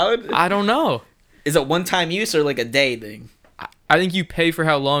know. valid? I don't know. Is it one-time use or like a day thing? I think you pay for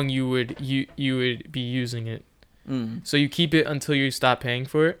how long you would be using it. Mm. So you keep it until you stop paying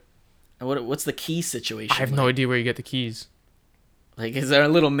for it. And what's the key situation? I have no idea where you get the keys. Like, is there a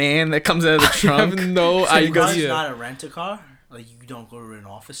little man that comes out of the I trunk? have no So your car's idea. not a rent-a-car? Like, you don't go to an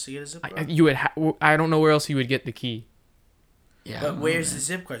office to get a zip car? You would. I don't know where else you would get the key. Yeah. But where's the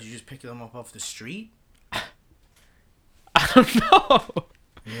zip cars? You just pick them up off the street? I don't know.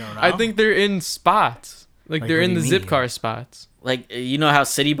 You don't know? I think they're in spots. Like Like, they're what in do the you zip mean? car spots. Like, you know how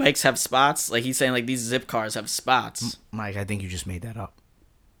city bikes have spots? Like, he's saying like these zip cars have spots. Mike, I think you just made that up.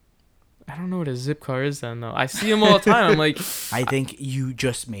 I don't know what a zip car is then though. I see them all the time. I'm like, I think you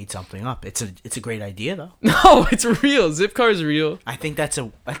just made something up. It's a great idea though. no, it's real. Zip car is real. I think that's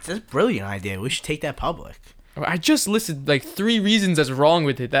a brilliant idea. We should take that public. I just listed like 3 reasons that's wrong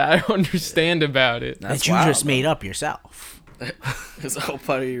with it that I don't understand about it. That's that you wild, just though. made up yourself. It's all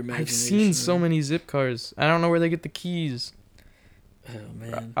part of your imagination. I've seen so many zip cars. I don't know where they get the keys. Oh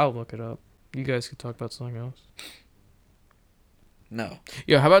man. I'll look it up. You guys could talk about something else. No.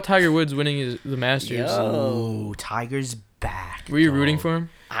 Yo, how about Tiger Woods winning the Masters? Yo. Oh, Tiger's back. Were you dog. rooting for him?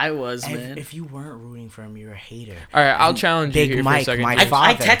 I was, man. If you weren't rooting for him, you're a hater. All right, I'll And challenge you Big here Mike, for a second. my James. I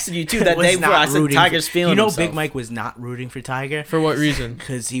father texted you too that was day before. not I said rooting Tiger's for, feeling You know, himself. Big Mike was not rooting for Tiger For what reason?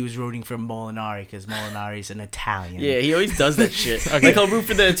 because he was rooting for Molinari because Molinari's an Italian. Yeah, he always does that shit. Okay. Like, he'll root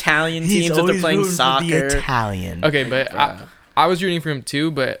for the Italian He's teams if they're always playing rooting for the soccer. Italian. Okay, but I was rooting for him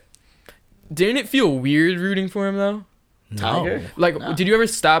too, but didn't it feel weird rooting for him though? Tiger? No. Like, No. did you ever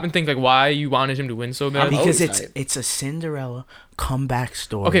stop and think like why you wanted him to win so bad? Because always it's a Cinderella comeback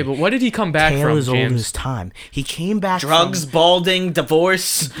story. Okay, but what did he come back Tale from, as old James? as time. He came back Drugs, from balding,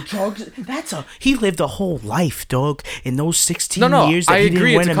 divorce. drugs. He lived a whole life, dog. In those 16 No, years that I he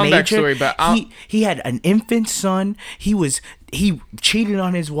agree, didn't it's win a a comeback major, story, but I'll- he had an infant son. He cheated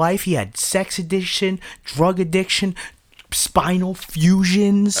on his wife. He had sex addiction, drug addiction, spinal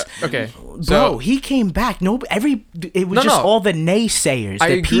fusions. Okay, Bro, so he came back. It was No, just no. all the naysayers. I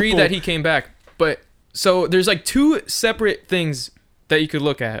the agree people, that he came back, but so there's like 2 separate things that you could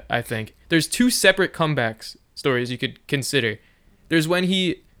look at. I think there's 2 separate comebacks stories you could consider. There's when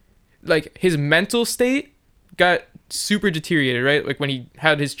he, like, his mental state got super deteriorated, right? Like when he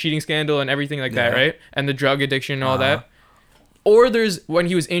had his cheating scandal and everything like that, Yeah. right? And the drug addiction and all that. Or there's when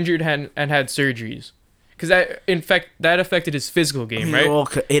he was injured and had surgeries, because that affected his physical game, right?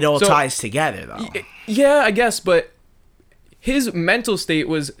 It all So- ties together, though. Yeah, I guess, but his mental state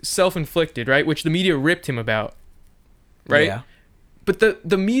was self-inflicted, right? Which the media ripped him about, right? Yeah. But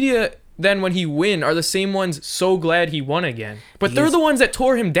the media then when he win are the same ones so glad he won again. But they're Because- the ones that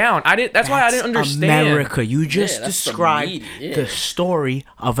tore him down. That's why I didn't understand. America. You just that's the described media, yeah. the story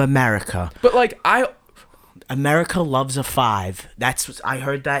of America. But like America loves a 5. I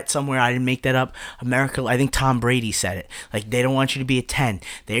heard that somewhere. I didn't make that up. America. I think Tom Brady said it. Like, they don't want you to be a 10.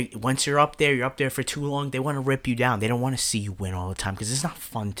 Once you're up there for too long. They want to rip you down. They don't want to see you win all the time because it's not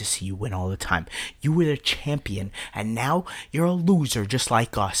fun to see you win all the time. You were the champion, and now you're a loser just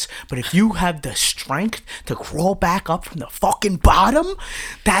like us. But if you have the strength to crawl back up from the fucking bottom,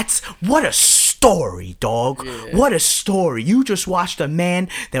 what a story, dog. Yeah. What a story. You just watched a man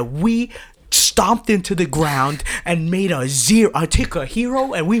that we stomped into the ground and made a zero. I took a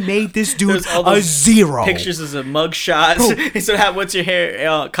hero and we made this dude There's all a those zero. Pictures as a mug shot. He said, "What's your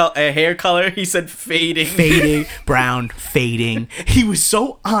hair color?" He said, "Fading." Fading, brown, fading. He was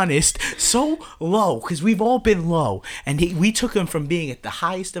so honest, so low, because we've all been low. And we took him from being at the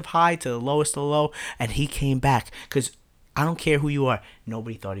highest of high to the lowest of low, and he came back. Because I don't care who you are.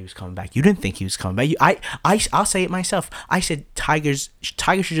 Nobody thought he was coming back. You didn't think he was coming back. I'll say it myself. I said Tiger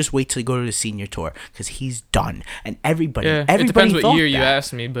should just wait till he go to the senior tour because he's done. And everybody it depends what thought year you that.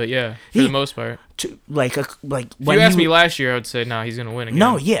 asked me, but yeah, for Yeah. the most part. Like If when you asked me last year, I would say he's gonna win again.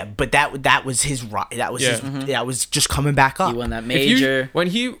 No, yeah, but that was his that was Yeah. that was just coming back up. He won that If you- major. when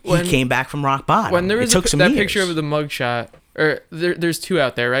He came back from rock bottom. when there was it took some that years. picture of the mugshot, or there's 2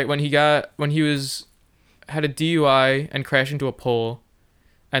 out there, right? When he had a DUI and crashed into a pole,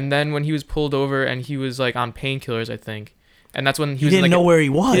 and then when he was pulled over and he was like on painkillers, I think, and that's when he He was didn't like know where he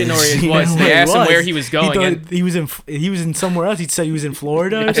was. He didn't know where he He was. didn't know They where asked him where he was going, He, and- thought he was in somewhere else. He said he was in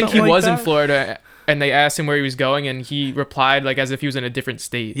Florida. Or I think he something was like in that. Florida, and they asked him where he was going, and he replied like as if he was in a different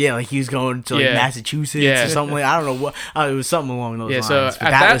state. Yeah, like he was going to like Yeah. Massachusetts Yeah. or something. Like, I don't know what. It was something along those Yeah, lines. so but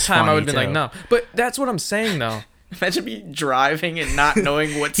at that was time I funny, would have been like, too. no. But that's what I'm saying though. Imagine me driving and not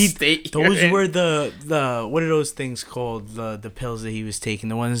knowing what state you're Those in. were the what are those things called? The pills that he was taking.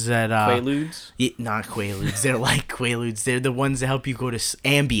 The ones that Quaaludes. Yeah, not Quaaludes. They're like Quaaludes. They're the ones that help you go to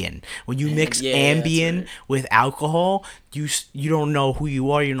Ambien. When you mix Yeah, that's Ambien right. with alcohol, you don't know who you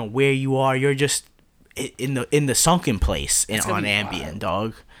are. You don't know where you are. You're just in the sunken place gonna on be Ambien, wild.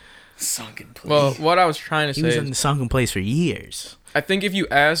 dog. Sunken place. Well, what I was trying to He say was is, in the sunken place for years. I think if you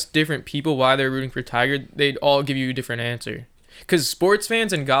ask different people why they're rooting for Tiger, they'd all give you a different answer. Because sports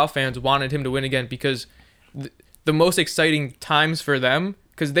fans and golf fans wanted him to win again because the most exciting times for them,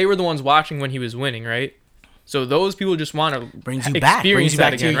 because they were the ones watching when he was winning, right? So those people just want to Brings you back. Brings you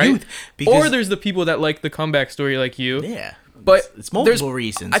that back to again, your right? youth. Or Because there's the people that like the comeback story like you. yeah, But it's multiple there's-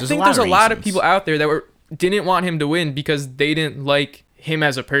 reasons. I think there's a lot of people out there that didn't want him to win because they didn't like him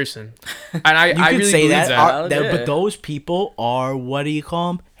as a person. And I You could really say believe that, that. Yeah. but those people are, what do you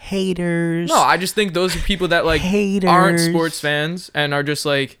call them? Haters. No, I just think those are people that like Haters. aren't sports fans and are just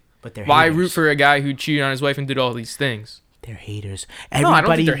like, But they're why haters. root for a guy who cheated on his wife and did all these things? They're haters. I don't think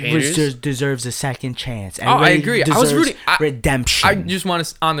Everybody they're haters. deserves a second chance. Oh, I Everybody agree. I was deserves rooting- redemption. I just want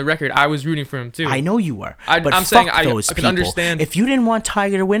to, on the record, I was rooting for him too. I know you were. I- but I'm fuck saying I those could people. understand- If you didn't want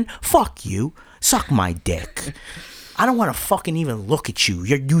Tiger to win, fuck you. Suck my dick. I don't want to fucking even look at you.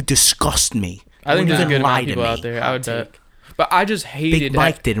 You disgust me. I think Don't there's a even good amount lie of to people me. out there. I would bet. But I just hated Big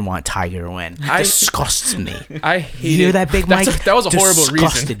Mike didn't want Tiger to win. I- Disgusts me. I hated. You hear that, Big Mike? That was a horrible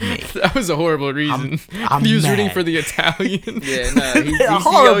Disgusted reason. me. That was a horrible reason. I'm he was rooting mad. for the Italian. Yeah, no, he A always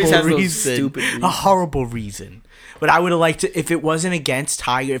horrible has those reason. stupid reasons. A horrible reason. But I would have liked to, if it wasn't against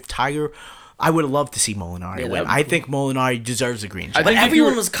Tiger, I would have loved to see Molinari Yeah, win. that'd be I cool. think Molinari deserves a green I shot. But think if you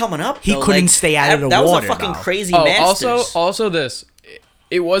everyone were- was coming up. He though, couldn't like, stay out of the that water, was a fucking though. crazy Oh, Masters. also this.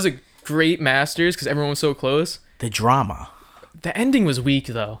 It was a great Masters because everyone was so close. The drama. The ending was weak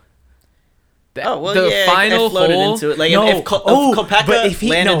though. Oh well, the yeah, final it floated hole. into it. Like No, if Koepka but if he-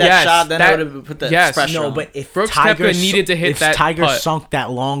 landed no, that yes, shot, then that- I would have put the yes, pressure No, on. but if Brooks Tiger Koepka needed to hit if that Tiger putt. sunk that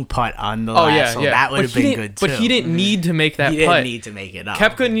long putt on the Oh last yeah, hole, yeah. that would But have he been didn't- good too. But he didn't need to make that He putt. didn't need to make it up.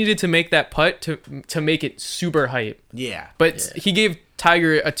 Koepka needed to make that putt to make it super hype. Yeah. But he gave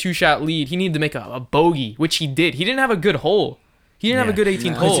Tiger a 2-shot lead. He needed to make a bogey, which he did. He didn't have a good hole. He didn't have a good 18th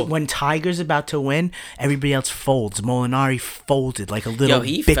Because hole. when Tiger's about to win, everybody else folds. Molinari folded like a little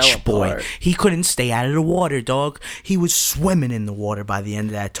he fell bitch boy. apart. He couldn't stay out of the water, dog. He was swimming in the water by the end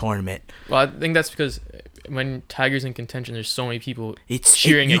of that tournament. Well, I think that's because when Tiger's in contention, there's so many people It's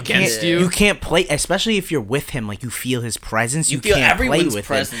cheering you against can't, you. You can't play, especially if you're with him. Like you feel his presence. You You, feel can't play everyone's with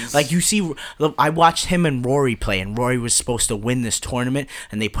presence. him. Like you see, I watched him and Rory play, and Rory was supposed to win this tournament,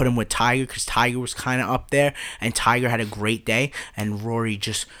 and they put him with Tiger because Tiger was kind of up there, and Tiger had a great day, and Rory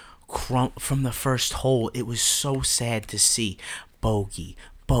just from the first hole. It was so sad to see bogey,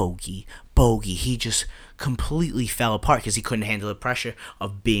 bogey, bogey. He just completely fell apart because he couldn't handle the pressure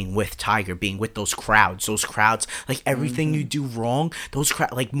of being with Tiger, being with those crowds, like everything you do wrong, those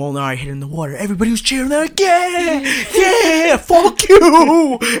crowd, like Molinari hit in the water, everybody was cheering, they're like, yeah, fuck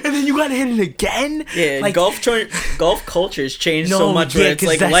you, and then you gotta hit it again. Yeah, like, golf culture has changed so much where it's 'cause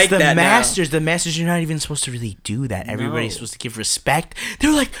like that's like the that Masters. The Masters, you're not even supposed to really do that. Everybody's No. supposed to give respect.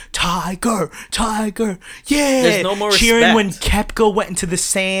 They're like, Tiger, Tiger, yeah. There's no more cheering when respect. Koepka went into the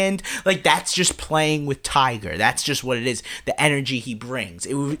sand. Like that's just playing with Tiger. That's just what it is. The energy he brings.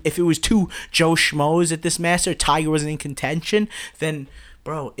 If it was two Joe Schmoes at this Master, Tiger wasn't in contention, then.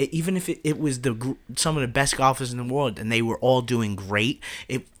 Bro, even if it was some of the best golfers in the world and they were all doing great,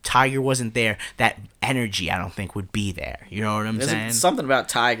 if Tiger wasn't there, that energy I don't think would be there. You know what I'm saying? There's something about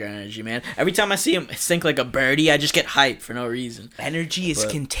Tiger energy, man. Every time I see him sink like a birdie, I just get hyped for no reason. Energy is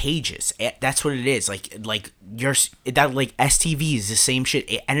contagious. That's what it is. Like STV is the same shit.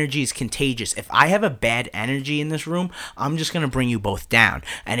 Energy is contagious. If I have a bad energy in this room, I'm just gonna bring you both down,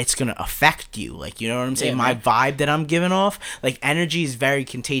 and it's gonna affect you. Like, you know what I'm saying? Yeah, My man. vibe that I'm giving off, like, energy is very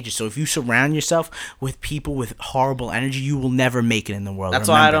contagious. So if you surround yourself with people with horrible energy, you will never make it in the world. That's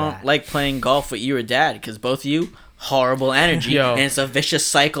why I Remember don't that. like playing golf with you or Dad, because both of you horrible energy, Yo. and it's a vicious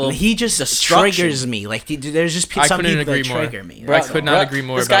cycle. Of He just destruction. triggers me. Like, there's just I some couldn't people that agree more. trigger me. Bro, I could not agree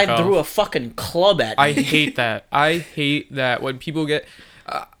more This about guy golf. threw a fucking club at me. I hate that. I hate that when people get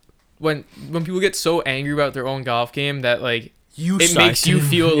when people get so angry about their own golf game that like it start makes you to-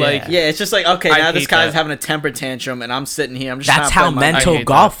 feel yeah. like Yeah, it's just like, okay, I now this hate guy's that. having a temper tantrum, and I'm sitting here. I'm just That's trying how to play my- mental I hate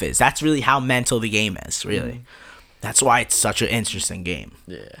golf is. That's really how mental the game is, really. That's why it's such an interesting game.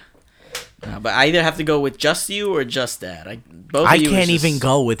 Yeah. But I either have to go with just you or just dad. Both I of you is can't just- even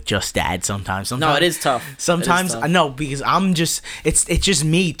go with just dad sometimes. No, it is tough. Sometimes It is tough. no, because I'm just it's just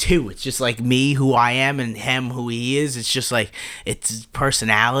me too. It's just like me who I am and him who he is. It's just like it's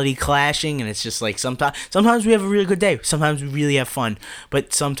personality clashing, and it's just like sometimes we have a really good day. Sometimes we really have fun,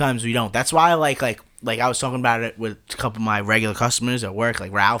 but sometimes we don't. That's why I like I was talking about it with a couple of my regular customers at work,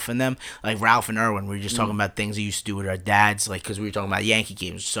 like Ralph and them, like Ralph and Erwin. We were just talking about things we used to do with our dads, like because we were talking about Yankee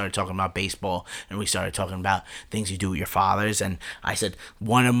games. We started talking about baseball, and we started talking about things you do with your fathers. And I said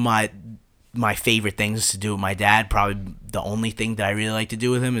one of my favorite things to do with my dad, probably the only thing that I really like to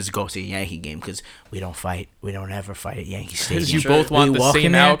do with him, is go see a Yankee game, because we don't fight. We don't ever fight at Yankee Stadium. you both want We the walk same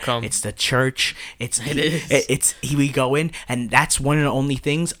in there, outcome. It's the church. It is. We go in, and that's one of the only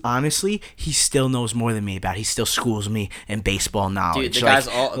things, honestly, he still knows more than me about. He still schools me in baseball knowledge. Dude, the guy's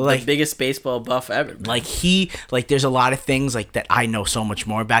the biggest baseball buff ever. Man. Like there's a lot of things like that I know so much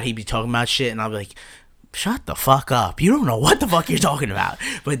more about. He'd be talking about shit, and I'll be like, shut the fuck up. You don't know what the fuck you're talking about.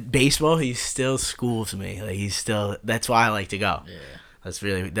 But baseball, he still schools me. Like that's why I like to go. Yeah. That's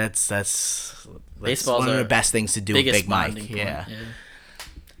Baseball's one of the our best things to do with biggest Big Mike. bonding point. Yeah.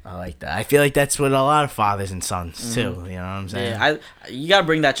 I like that. I feel like that's what a lot of fathers and sons too. You know what I'm saying? Yeah, you gotta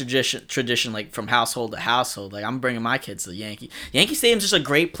bring that tradition like from household to household. Like I'm bringing my kids to the Yankee Stadium's just a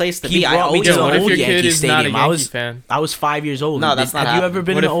great place to He be. I brought me always to What an if old your kid Yankee is not a Stadium. Yankee fan? I was 5 years old. No, that's not Have you ever happening.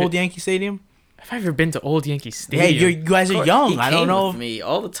 been What to an if old Yankee Stadium? Have I ever been to old Yankee Yeah, Stadium? you guys are young. I don't know. With me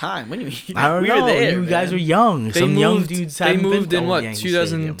all the time. When you I don't we know. Were there, You guys man. were young. They Some moved, young dudes They haven't been moved to in old what? Yankee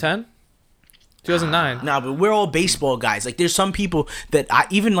Stadium. 2010, 2009. No, but we're all baseball guys. Like, there's some people that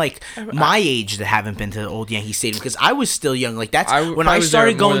even like my age that haven't been to the old Yankee Stadium, because I was still young. Like when I probably was there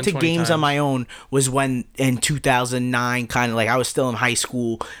started more going than to 20 games on times. my own was when in 2009, kind of like I was still in high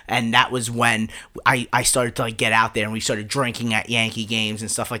school, and that was when I started to like get out there, and we started drinking at Yankee games and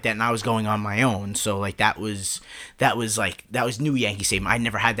stuff like that. And I was going on my own, so like that was new Yankee Stadium. I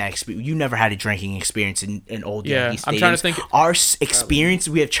never had that experience. You never had a drinking experience in old Yeah, Yankee Stadiums. I'm trying to think- Our experience,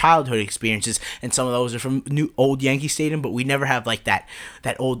 we have childhood experiences, and some of those are from old Yankee Stadium, but we never have like that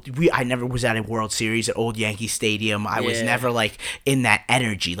old. I never was at a World Series at old Yankee Stadium. I was Yeah. never like in that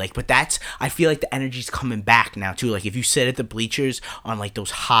energy. Like, but I feel like the energy's coming back now too. Like if you sit at the bleachers on like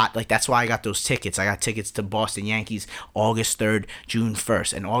those hot, like that's why I got those tickets. I got tickets to Boston Yankees August 3rd, June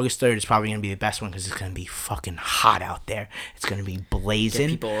 1st, and August 3rd is probably gonna be the best one because it's gonna be fucking hot out there. It's gonna be blazing.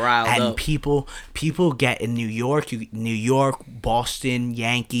 Get people riled and up. people get in New York, Boston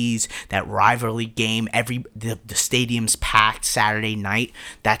Yankees, that rivalry game. The stadium's packed Saturday night.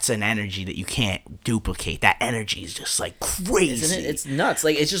 That's an energy that you can't duplicate. That energy is just like crazy. Isn't it? It's nuts.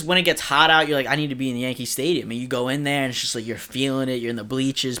 Like it's just when it gets hot out, you're like, I need to be in the Yankee Stadium, and you go in there, and it's just like you're feeling it. You're in the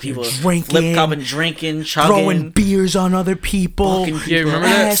bleachers, people drinking, flip cupping, drinking, chugging, throwing beers on other people. Fucking Yeah, remember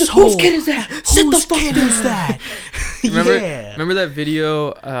that? Asshole. Whose kid is that? Sit the Whose fuck kid down. is that? Remember, Yeah. remember that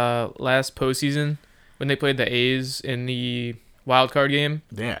video last postseason when they played the A's in the wild card game?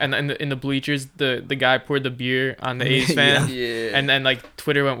 Yeah. And in the bleachers, the guy poured the beer on the A's fan. Yeah. And then like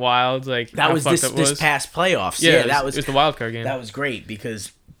Twitter went wild. Like That how was fucked this up it was. past playoffs. Yeah, that it was was the wild card game. That was great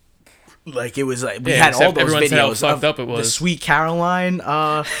because, like, it was like we Yeah, had all except those everyone said how videos fucked of up it the was. Sweet Caroline.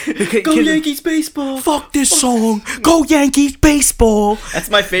 Go Yankees baseball. Fuck this song. Go Yankees baseball. That's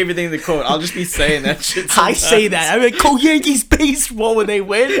my favorite thing to quote. I'll just be saying that shit. I say sometimes. that. I mean, go Yankees baseball when they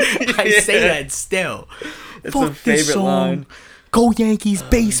win. I say that still. It's Fuck a favorite this song. line. Go Yankees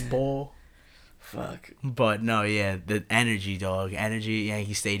baseball. Fuck. But no, yeah, the energy, dog. Energy at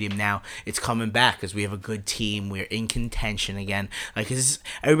Yankee Stadium now. It's coming back because we have a good team. We're in contention again. Like, 'cause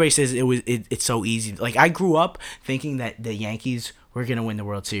everybody says it's so easy. Like, I grew up thinking that the Yankees were gonna win the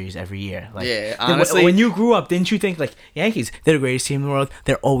World Series every year. Like, Yeah, honestly- when you grew up, didn't you think like Yankees? They're the greatest team in the world.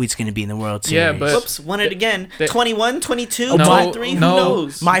 They're always gonna be in the World Series. Yeah, but- Whoops, won it again. They- 21, 22, No, 23, who no.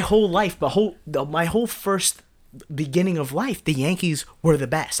 knows? my whole life, my whole first beginning of life, the Yankees were the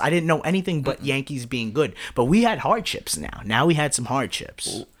best. I didn't know anything but Yankees being good. But we had hardships now. Now we had some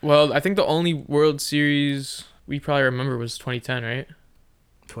hardships. Well, I think the only World Series we probably remember was 2010, right?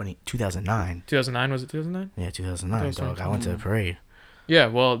 2009. 2009, was it 2009? Yeah, 2009, That dog. was I went to the parade. Yeah,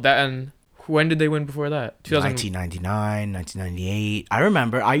 well, that, and when did they win before that? 1999, 1998. I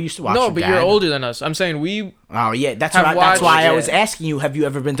remember. I used to watch. No, with but Dad. you're older than us. I'm saying we. Oh yeah, that's have that's watched- why I yeah. was asking you. Have you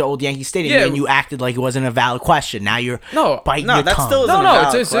ever been to Old Yankee Stadium? Yeah. And you acted like it wasn't a valid question. Now you're No, biting no, your that tongue. still No, isn't a no,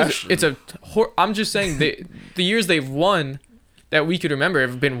 valid it's question. it's a. I'm just saying the years they've won that we could remember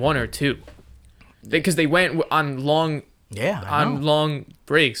have been one or two, because they went on long Yeah, I know. long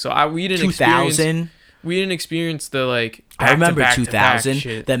breaks. So we didn't experience. 2000. we didn't experience the like. I remember back-to-back 2000,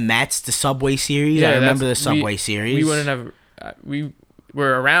 shit. the Mets, the Subway series. I remember the Subway series. We wouldn't have. We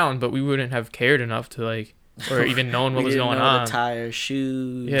were around, but we wouldn't have cared enough to like, or even known what was going on. The tires,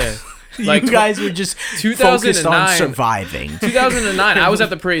 shoes. Yeah. Like, you guys were just focused on surviving. 2009, I was at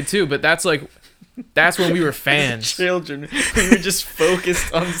the parade too, but that's when we were fans. Children, we were just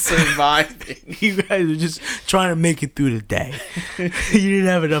focused on surviving. You guys were just trying to make it through the day. You didn't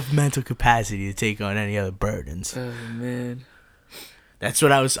have enough mental capacity to take on any other burdens. Oh man, that's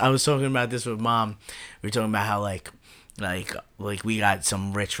what I was talking about this with Mom. We were talking about how like we got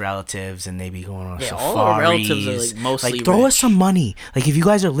some rich relatives and they be going on safaris. All our relatives are like mostly like, throw rich. us some money. Like, if you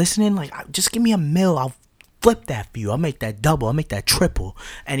guys are listening, like, just give me $1 million. I'll flip that for you. I'll make that double. I'll make that triple.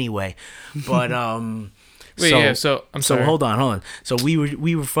 Anyway, but Wait, so I'm sorry. So hold on. So we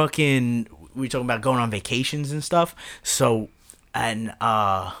were talking about going on vacations and stuff. So. And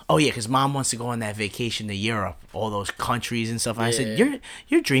because Mom wants to go on that vacation to Europe, all those countries and stuff. And I said,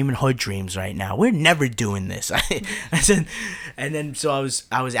 you're dreaming hood dreams right now. We're never doing this. I said, and then so I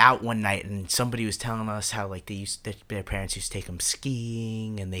was out one night and somebody was telling us how like their parents used to take them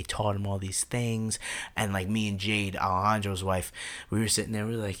skiing and they taught them all these things. And like me and Jade, Alejandro's wife, we were sitting there.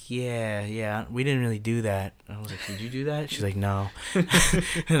 We were like, yeah, we didn't really do that. And I was like, did you do that? She's like, no.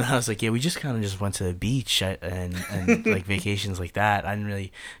 And I was like, yeah, we just kind of just went to the beach and like vacations like that. I didn't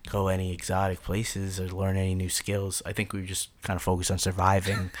really go any exotic places or learn any new skills. I think we were just kind of focused on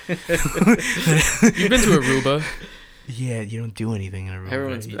surviving. You've been to Aruba. Yeah, you don't do anything in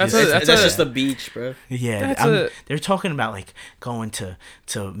Aruba. That's just the beach, bro. Yeah, they're talking about like going to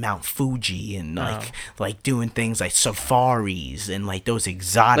Mount Fuji and like doing things like safaris and like those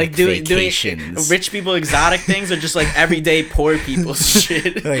exotic vacations. Doing rich people exotic things or just like everyday poor people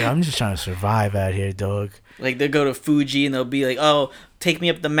shit. Like, I'm just trying to survive out here, dog. Like, they'll go to Fuji and they'll be like, oh, take me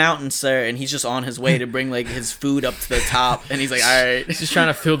up the mountain, sir. And he's just on his way to bring, like, his food up to the top. And he's like, all right. He's just trying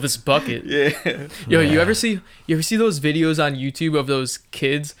to fill this bucket. Yeah. Yo, you ever see those videos on YouTube of those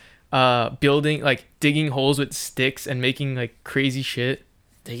kids building, like, digging holes with sticks and making, like, crazy shit?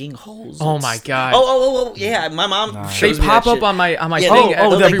 Digging holes. Oh my god. Oh, yeah. My mom shows they me pop that up shit. on my Yeah, thing. the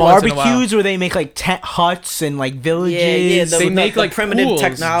every once in a while. barbecues where they make like tent huts and like villages. They make, like, primitive pools.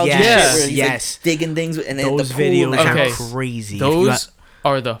 technology. Yes, shit where he's, yes. like, digging things and they Those have the pool videos and are the Okay. house. crazy. Those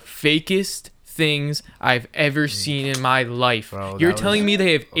are the fakest things I've ever seen in my life. Bro, You're that telling was me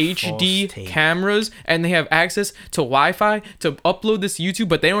they have a false HD take. cameras and they have access to Wi-Fi to upload this to YouTube,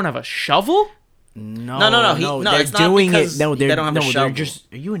 but they don't have a shovel? No. No, They're it's not doing because it. No, they don't have a they're shovel. just.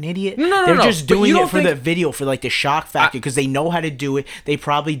 Are you an idiot? No, They're no. just But you doing don't it for think- the video, for like the shock factor, because they know how to do it. They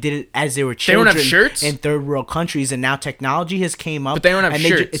probably did it as they were They children. don't have shirts? in third world countries, and now technology has came up. But they don't have and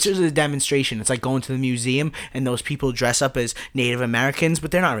shirts. It's just a demonstration. It's like going to the museum and those people dress up as Native Americans,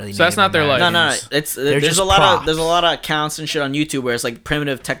 but they're not really. So that's Native not their life. No, Americans. it's They're there's just a lot props. of accounts and shit on YouTube where it's like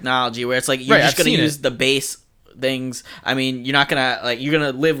primitive technology where it's like you're Right, just I've gonna seen use it. the base things. I mean, you're not gonna you're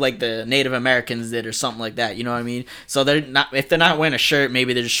gonna live like the Native Americans did or something like that. You know what I mean? So they're not, if they're not wearing a shirt,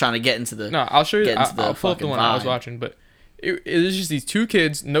 maybe they're just trying to get into the. No, I'll show you. Get into the I'll pull up the fucking one I was vibe. watching, but it was just these two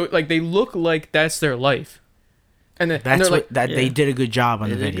kids. No, like they look like that's their life, and then That's they're what like, they did a good job on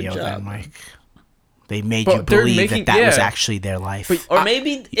the They did a good video. job. Then, Mike. They made But you they're believe making- that was yeah. actually their life. But Or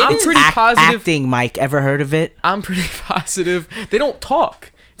maybe it I'm is. pretty positive. Acting, Mike. Ever heard of it? I'm pretty positive they don't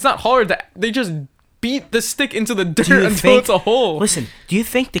talk. It's not hard. They just beat the stick into the dirt Do you until think- it's a hole. Listen, do you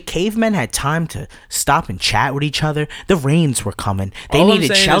think the cavemen had time to stop and chat with each other? The rains were coming. They All I'm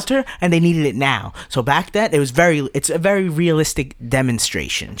needed saying shelter, and they needed it now. So back then, it's a very realistic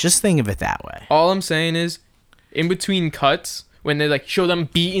demonstration. Just think of it that way. All I'm saying is, in between cuts, when they like show them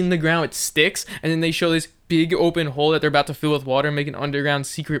beating the ground with sticks, and then they show this big open hole that they're about to fill with water and make an underground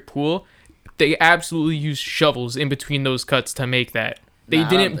secret pool, they absolutely use shovels in between those cuts to make that. They Nah, I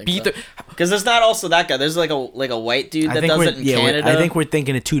don't didn't think beat so. Because there's not also that guy. There's like a white dude that does it in Canada. I think we're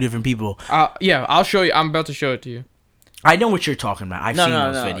thinking of two different people. Yeah, I'll show you. I'm about to show it to you. I know what you're talking about. I've No, seen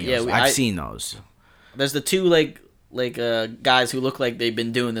no, those no. videos. Yeah, I've seen those. There's the two guys who look like they've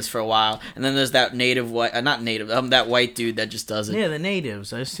been doing this for a while, and then there's that native white, not native, that white dude that just does it. Yeah, the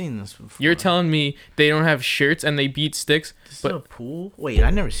natives. I've seen this before. You're telling me they don't have shirts and they beat sticks, Is but it a pool? Wait,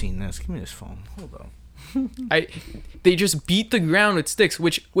 I've never seen this. Give me this phone. Hold on. they just beat the ground with sticks,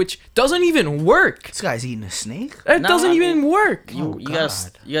 which doesn't even work. This guy's eating a snake? That No, doesn't I even work. You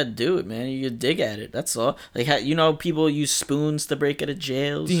God. you gotta do it, man. You gotta dig at it. That's all. Like people use spoons to break out of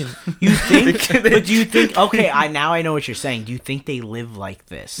jails. Dean, You think? But do you think? Okay, now I know what you're saying. Do you think they live like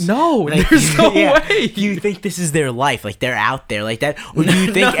this? No, Like, there's no yeah. way. Do you think this is their life? Like they're out there like that? Or do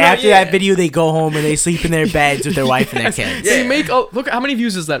you think No, after yeah. that video they go home and they sleep in their beds with their wife and their kids? They make look how many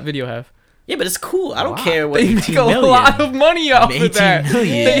views does that video have? Yeah, but it's cool. I don't Wow. care what. They make a lot of money off of 18 that.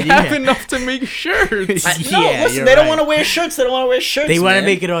 million, They yeah. have enough to make shirts. No, Yeah, listen, you're they don't right. want to wear shirts. They don't want to wear shirts. They want to man.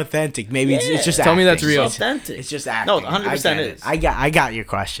 make it authentic. Maybe it's Yeah. just Tell me that's acting. real. It's authentic. It's just acting. No, 100% I get it. is. I got your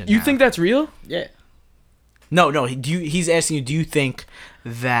question. You now. think that's real? Yeah. No. He's asking you. Do you think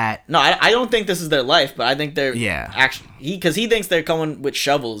that? No, I don't think this is their life, but I think they're Yeah. actually because he thinks they're coming with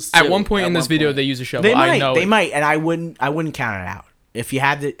shovels. At too, one point in this one video, point. they use a shovel. They I might. know They it. might, and I wouldn't count it out. If you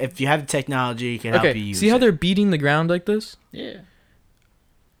have the technology, it can help you Okay, use see how it. they're beating the ground like this? Yeah.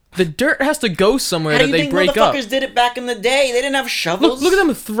 The dirt has to go somewhere How do that you they think break up. motherfuckers did it back in the day? They didn't have shovels. Look at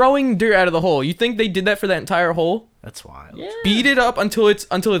them throwing dirt out of the hole. You think they did that for that entire hole? That's wild. Yeah. Beat it up until it's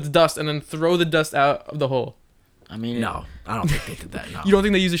dust, and then throw the dust out of the hole. I mean, No, I don't think they did that. No, You don't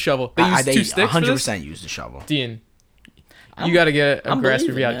think they use a shovel? They use two sticks for this? 100% use the shovel. Dean, you got to get a I'm grasp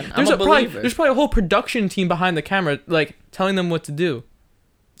of believing, reality. man. I'm a believer. There's probably a whole production team behind the camera, like telling them what to do.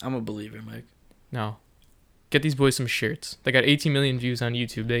 I'm a believer, Mike. No, get these boys some shirts. They got 18 million views on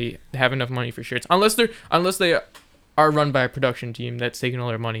YouTube. They have enough money for shirts. Unless they are run by a production team that's taking all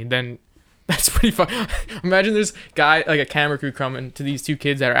their money, then that's pretty fun. Imagine this guy, like a camera crew, coming to these two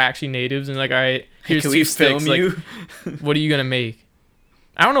kids that are actually natives and like, all right, here's Can two we sticks. film Like, you? what are you gonna make?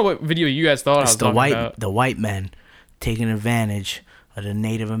 I don't know what video you guys thought I It's was the talking about. white men taking advantage of the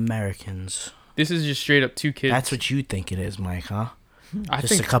Native Americans. This is just straight up two kids. That's what you think it is, Mike, huh? I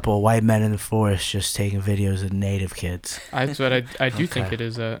Just think. a couple of white men in the forest just taking videos of Native kids. That's what I do think Okay. it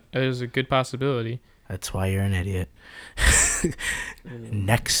is. It is a good possibility. That's why you're an idiot.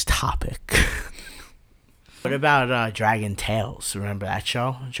 Next topic. What about Dragon Tales? Remember that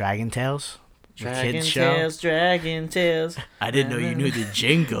show? Dragon Tales? The Dragon kids show? Tales, Dragon Tales. I didn't know you knew the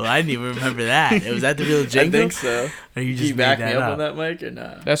jingle. I didn't even remember that. Was that the real jingle? I think so. Or you Can just you made back that me up up? on that, Mike, or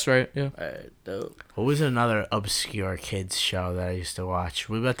not? That's right. Yeah. Alright, dope. What was another obscure kids show that I used to watch?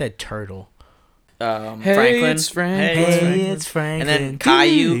 What about that turtle? Hey, Franklin. it's Franklin. Hey, it's Franklin. Hey, it's Franklin. And then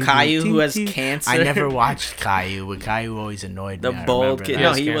Caillou, who has cancer. I never watched Caillou, but Caillou always annoyed The me. I bald remember kid. that. He No,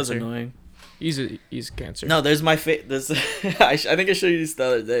 has he was cancer. annoying. He's cancer. No, there's my This I think I showed you this the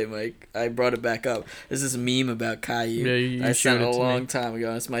other day, Mike. I brought it back up. There's this meme about Caillou. Yeah, you I showed sent it a to me. long time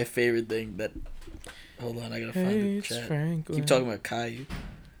ago. It's my favorite thing. That. Hold on, I gotta find Hey, the it's chat. Franklin. Keep talking about Caillou.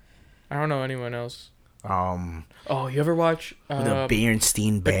 I don't know anyone else. Um, Oh, you ever watch the uh,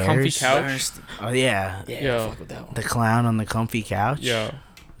 Bernstein the Bears. comfy couch? Bernstein. Oh yeah, Yeah, Yo. fuck with that one. the clown on the comfy couch. Yo,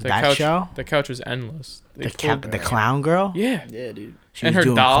 That couch, show? The couch was endless. They pulled- The clown girl. Yeah. Yeah, dude. She And was her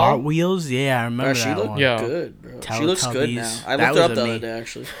doing doll? cartwheels. Yeah, I remember Oh, she that looked one. Yeah. good, bro. She looks good now. Teletubbies. I That looked her was up the a other me. day,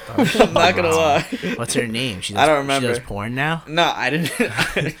 actually. I'm not gonna lie. What's her name? She I don't remember. She does porn now. No, I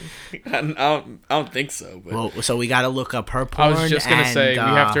didn't. I don't think so. But Well, so we got to look up her I porn. was just gonna and, say we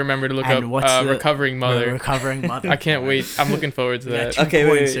have to remember to look up and what's the- recovering mother. Recovering mother. I can't wait. I'm looking forward to We got that. two Okay,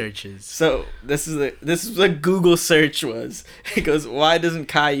 porn wait. searches. so this is what Google search was. It goes, why doesn't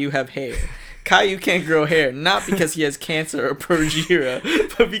Caillou have hair? Caillou can't grow hair, not because he has cancer or progeria,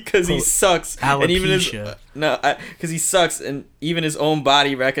 but because he sucks. And even his Alopecia. because he sucks, and even his own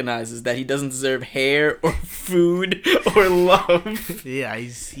body recognizes that he doesn't deserve hair or food or love. Yeah,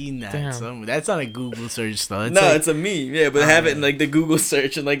 I've seen that. Damn. Somewhere. That's on a Google search though. It's No, like, it's a meme. Yeah, but have it in like the Google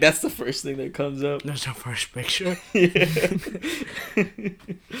search, and like that's the first thing that comes up. there's no first picture.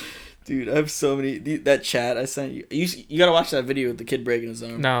 Dude, I have so many. That chat I sent you. You gotta watch that video with the kid breaking his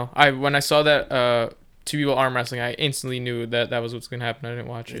arm. No, when I saw that two people arm wrestling, I instantly knew that was what's gonna happen. I didn't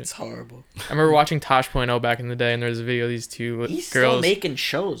watch it. It's horrible. I remember watching Tosh.0 back in the day, and there's a video of these two He's still girls. making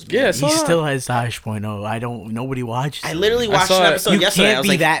shows, man. Yeah, He so still has Tosh.0. I don't. Nobody watches. I it. literally I watched saw an it. episode You yesterday. I can't was be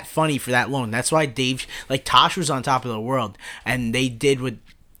like, that funny for that long. That's why Dave, like Tosh, was on top of the world, and they did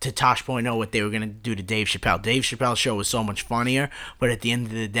to Tosh.0 what they were gonna do to Dave Chappelle. Dave Chappelle's show was so much funnier, but at the end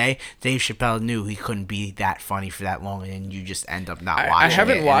of the day, Dave Chappelle knew he couldn't be that funny for that long, and you just end up not I watching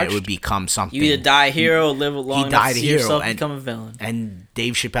haven't it, and watched- it would become something. you either die a hero or live a long enough died to a see hero, yourself and- become a villain. And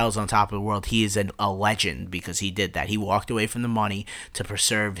Dave Chappelle's on top of the world. He is a legend because he did that. He walked away from the money to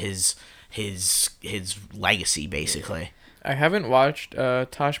preserve his legacy, basically. I haven't watched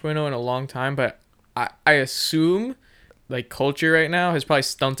Tosh.0 in a long time, but I assume like culture right now has probably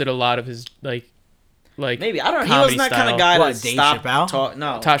stunted a lot of his like Maybe I don't know. He comedy was that kind style. of guy What, that Dave stopped Chappelle? talk.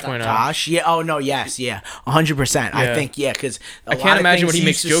 No, Tosh.0. Tosh, yeah. Oh no, yes, yeah, 100%. I Yeah. think because I can't imagine what he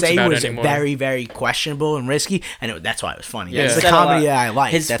makes jokes about was anymore. very, very questionable and risky, and that's why it was funny. Yeah. That's the Said a lot. comedy that I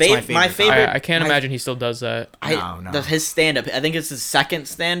like. His That's fav- my favorite- I can't my- imagine he still does that. No. His stand up. I think it's his second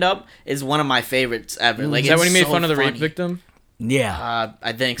stand up is one of my favorites ever. Like Is that it's when he made so fun of the rape funny. victim? Yeah.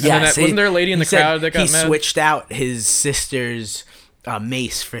 I think so. Yeah. then that- wasn't there a lady in he the said crowd that got he mad? switched out his sister's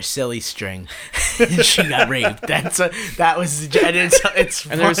Mace for silly string. She got raped. And it's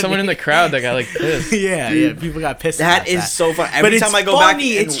And there was someone in the crowd that got like pissed. yeah, people got pissed. That about is that. so fun. Every But time it's I go back,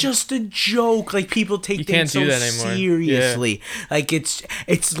 funny. and- It's just a joke. Like people take You things can't do so that anymore. seriously. Like it's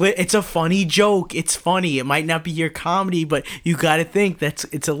a funny joke. It's funny. It might not be your comedy, but you got to think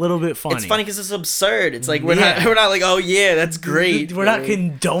it's a little bit funny. it's funny because it's absurd. It's like we're Yeah. not like, oh yeah, that's great. We're not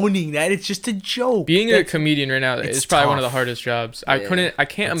condoning that. It's just a joke. Being a That's- comedian right now it's is probably one of the tough. hardest jobs. Yeah. I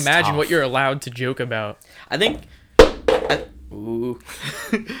can't It's imagine what tough. you're allowed to joke about. I think. Ooh.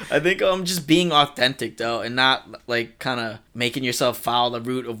 I think just being authentic though, and not like kind of making yourself follow the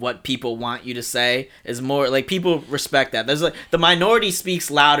route of what people want you to say is more like people respect that. There's like the minority speaks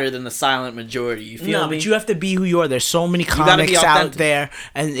louder than the silent majority. You feel No, me? but you have to be who you are. There's so many gotta be comics out authentic. there,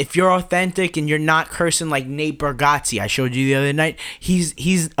 and if you're authentic and you're not cursing like Nate Bargatze, I showed you the other night, he's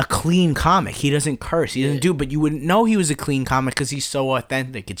a clean comic. He doesn't curse. He doesn't do. But you wouldn't know he was a clean comic because he's so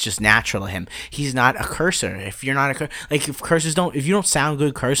authentic. It's just natural to him. He's not a cursor. If you're not if you don't sound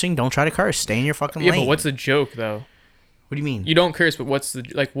good cursing, don't try to curse. Stay in your fucking Yeah, lane. but what's the joke though? What do you mean? You don't curse, but what's the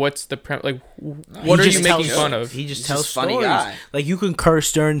He what are just you tells- making fun of? He just He's tells just a funny stories. guy. Like you can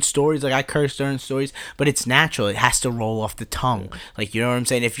curse during stories. Like I curse during stories, but it's natural. It has to roll off the tongue. Like you know what I'm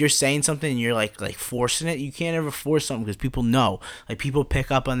saying. If you're saying something and you're like forcing it, you can't ever force something because people know. Like people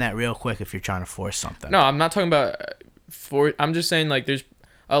pick up on that real quick if you're trying to force something. No, I'm not talking about I'm just saying like there's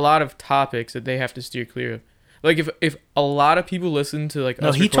a lot of topics that they have to steer clear of. Like if a lot of people listen to like No,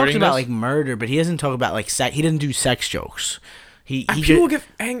 us he talks recording about this, like murder, but he doesn't talk about like sex. He doesn't do sex jokes. He people just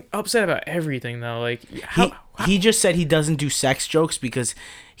get upset about everything though. Like how he just said he doesn't do sex jokes because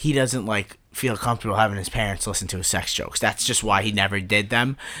he doesn't like feel comfortable having his parents listen to his sex jokes. That's just why he never did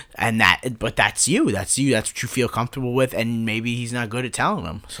them. But that's you. That's what you feel comfortable with, and maybe he's not good at telling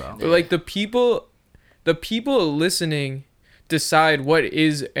them. So like the people listening decide what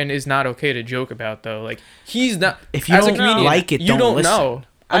is and is not okay to joke about though. Like he's not If you as a don't comedian, like it, you don't don't listen. know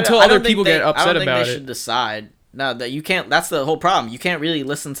I until don't other think people they- get upset I don't about think they it. should decide. No, that you can't. That's the whole problem. You can't really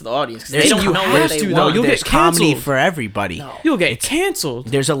listen to the audience because There's they don't you know have what they to, though. want. You'll there's get comedy canceled. for everybody. You'll get canceled.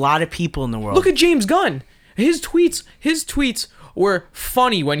 There's a lot of people in the world. Look at James Gunn. His tweets were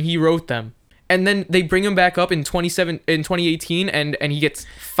funny when he wrote them. And then they bring him back up in 2018 and he gets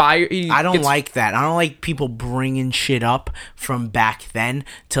fired. I don't like that. I don't like people bringing shit up from back then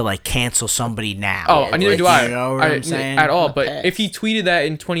to like cancel somebody now. Oh, neither do I. You know what I'm saying? At all. But Pass. if he tweeted that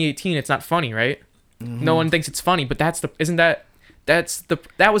in 2018, it's not funny, right? Mm-hmm. No one thinks it's funny, but that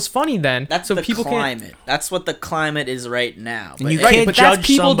was funny then. That's so the people climate. That's what the climate is right now. But you hey, Right, can't but that's judge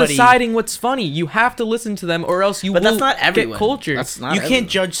people somebody- deciding what's funny. You have to listen to them, or else you but will that's not everyone. get culture. That's not You everyone. can't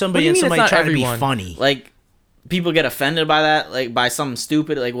judge somebody What and do you mean somebody it's not trying to everyone? be funny. Like people get offended by that, like by something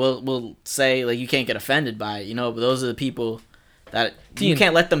stupid. Like we'll say like you can't get offended by it, you know. But those are the people that you Dean,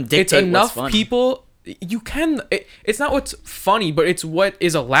 can't let them dictate it's enough what's funny. people. You can. It's not what's funny, but it's what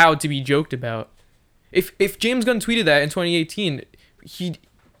is allowed to be joked about. If James Gunn tweeted that in 2018,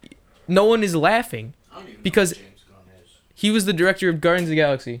 no one is laughing because he was the director of Guardians of the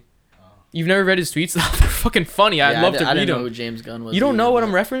Galaxy. You've never read his tweets? They're fucking funny. Yeah, I'd love to I read didn't know who them. James Gunn was. You don't know either, what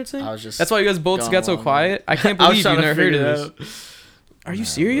I'm but referencing? I was just. That's why you guys both going got so along quiet. I can't I was believe trying you've to never heard figure of it this. Are you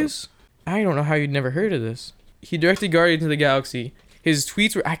serious? I don't know how you'd never heard of this. He directed Guardians of the Galaxy. His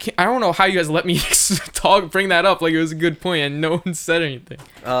tweets were I don't know how you guys let me bring that up like it was a good point and no one said anything.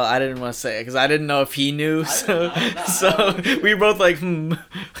 I didn't want to say it because I didn't know if he knew. So we were both like, I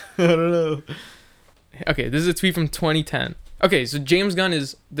don't know. Okay, this is a tweet from 2010. Okay, so James Gunn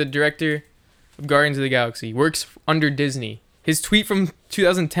is the director of Guardians of the Galaxy. Works under Disney. His tweet from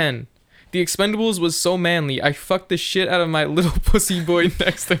 2010. The Expendables was so manly, I fucked the shit out of my little pussy boy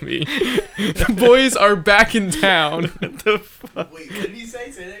next to me. The boys are back in town. Wait, did he say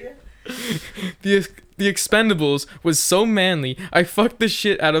that again? The Expendables was so manly, I fucked the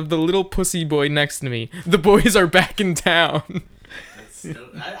shit out of the little pussy boy next to me. The boys are back in town.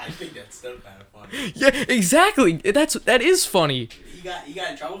 I think that's still kind of funny. Yeah, exactly. That is funny. You got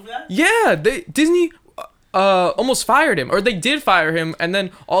in trouble for that? Yeah, Disney almost fired him, or they did fire him, and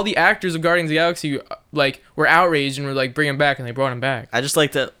then all the actors of Guardians of the Galaxy were outraged and were like, bring him back, and they brought him back. I just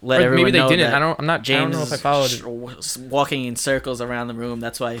like to let Or everyone maybe they know didn't. that I don't know if I followed it. walking in circles around the room.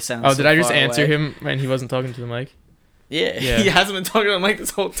 That's why he sounds. Oh, so did I just far answer away. him and he wasn't talking to the mic? Yeah, Yeah. he hasn't been talking to Mike this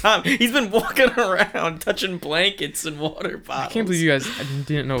whole time. He's been walking around, touching blankets and water bottles. I can't believe you guys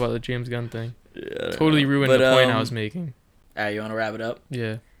didn't know about the James Gunn thing. Yeah, I don't Totally know. ruined But, the point I was making. All right, you want to wrap it up?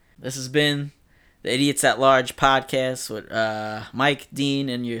 Yeah. This has been the Idiots at Large podcast with Mike, Dean,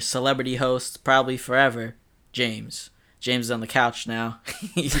 and your celebrity host, probably forever, James. James is on the couch now.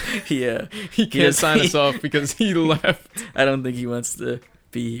 he He can't sign us off because he left. I don't think he wants to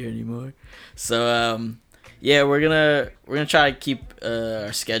be here anymore. So yeah, we're gonna try to keep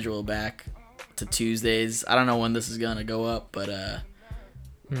our schedule back to Tuesdays. I don't know when this is gonna go up, but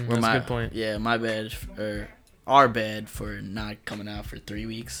That's a good point. Yeah, my bad or our bad for not coming out for 3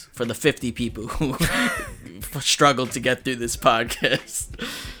 weeks for the 50 people who struggled to get through this podcast.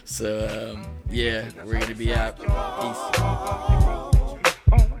 So yeah, we're gonna be out. Peace.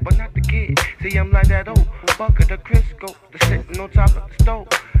 But not the kid. See, I'm like that old bucket of Crisco that's sitting on top of the stove.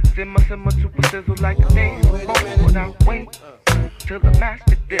 Simmer, super sizzle like a damn bowl. Without wait till the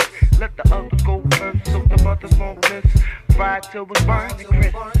master dips. Let the others go first so the butters won't miss. Fried till it's burned and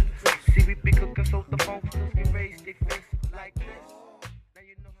crisp. See, we be cooking so the folks just get raised, they fist like this.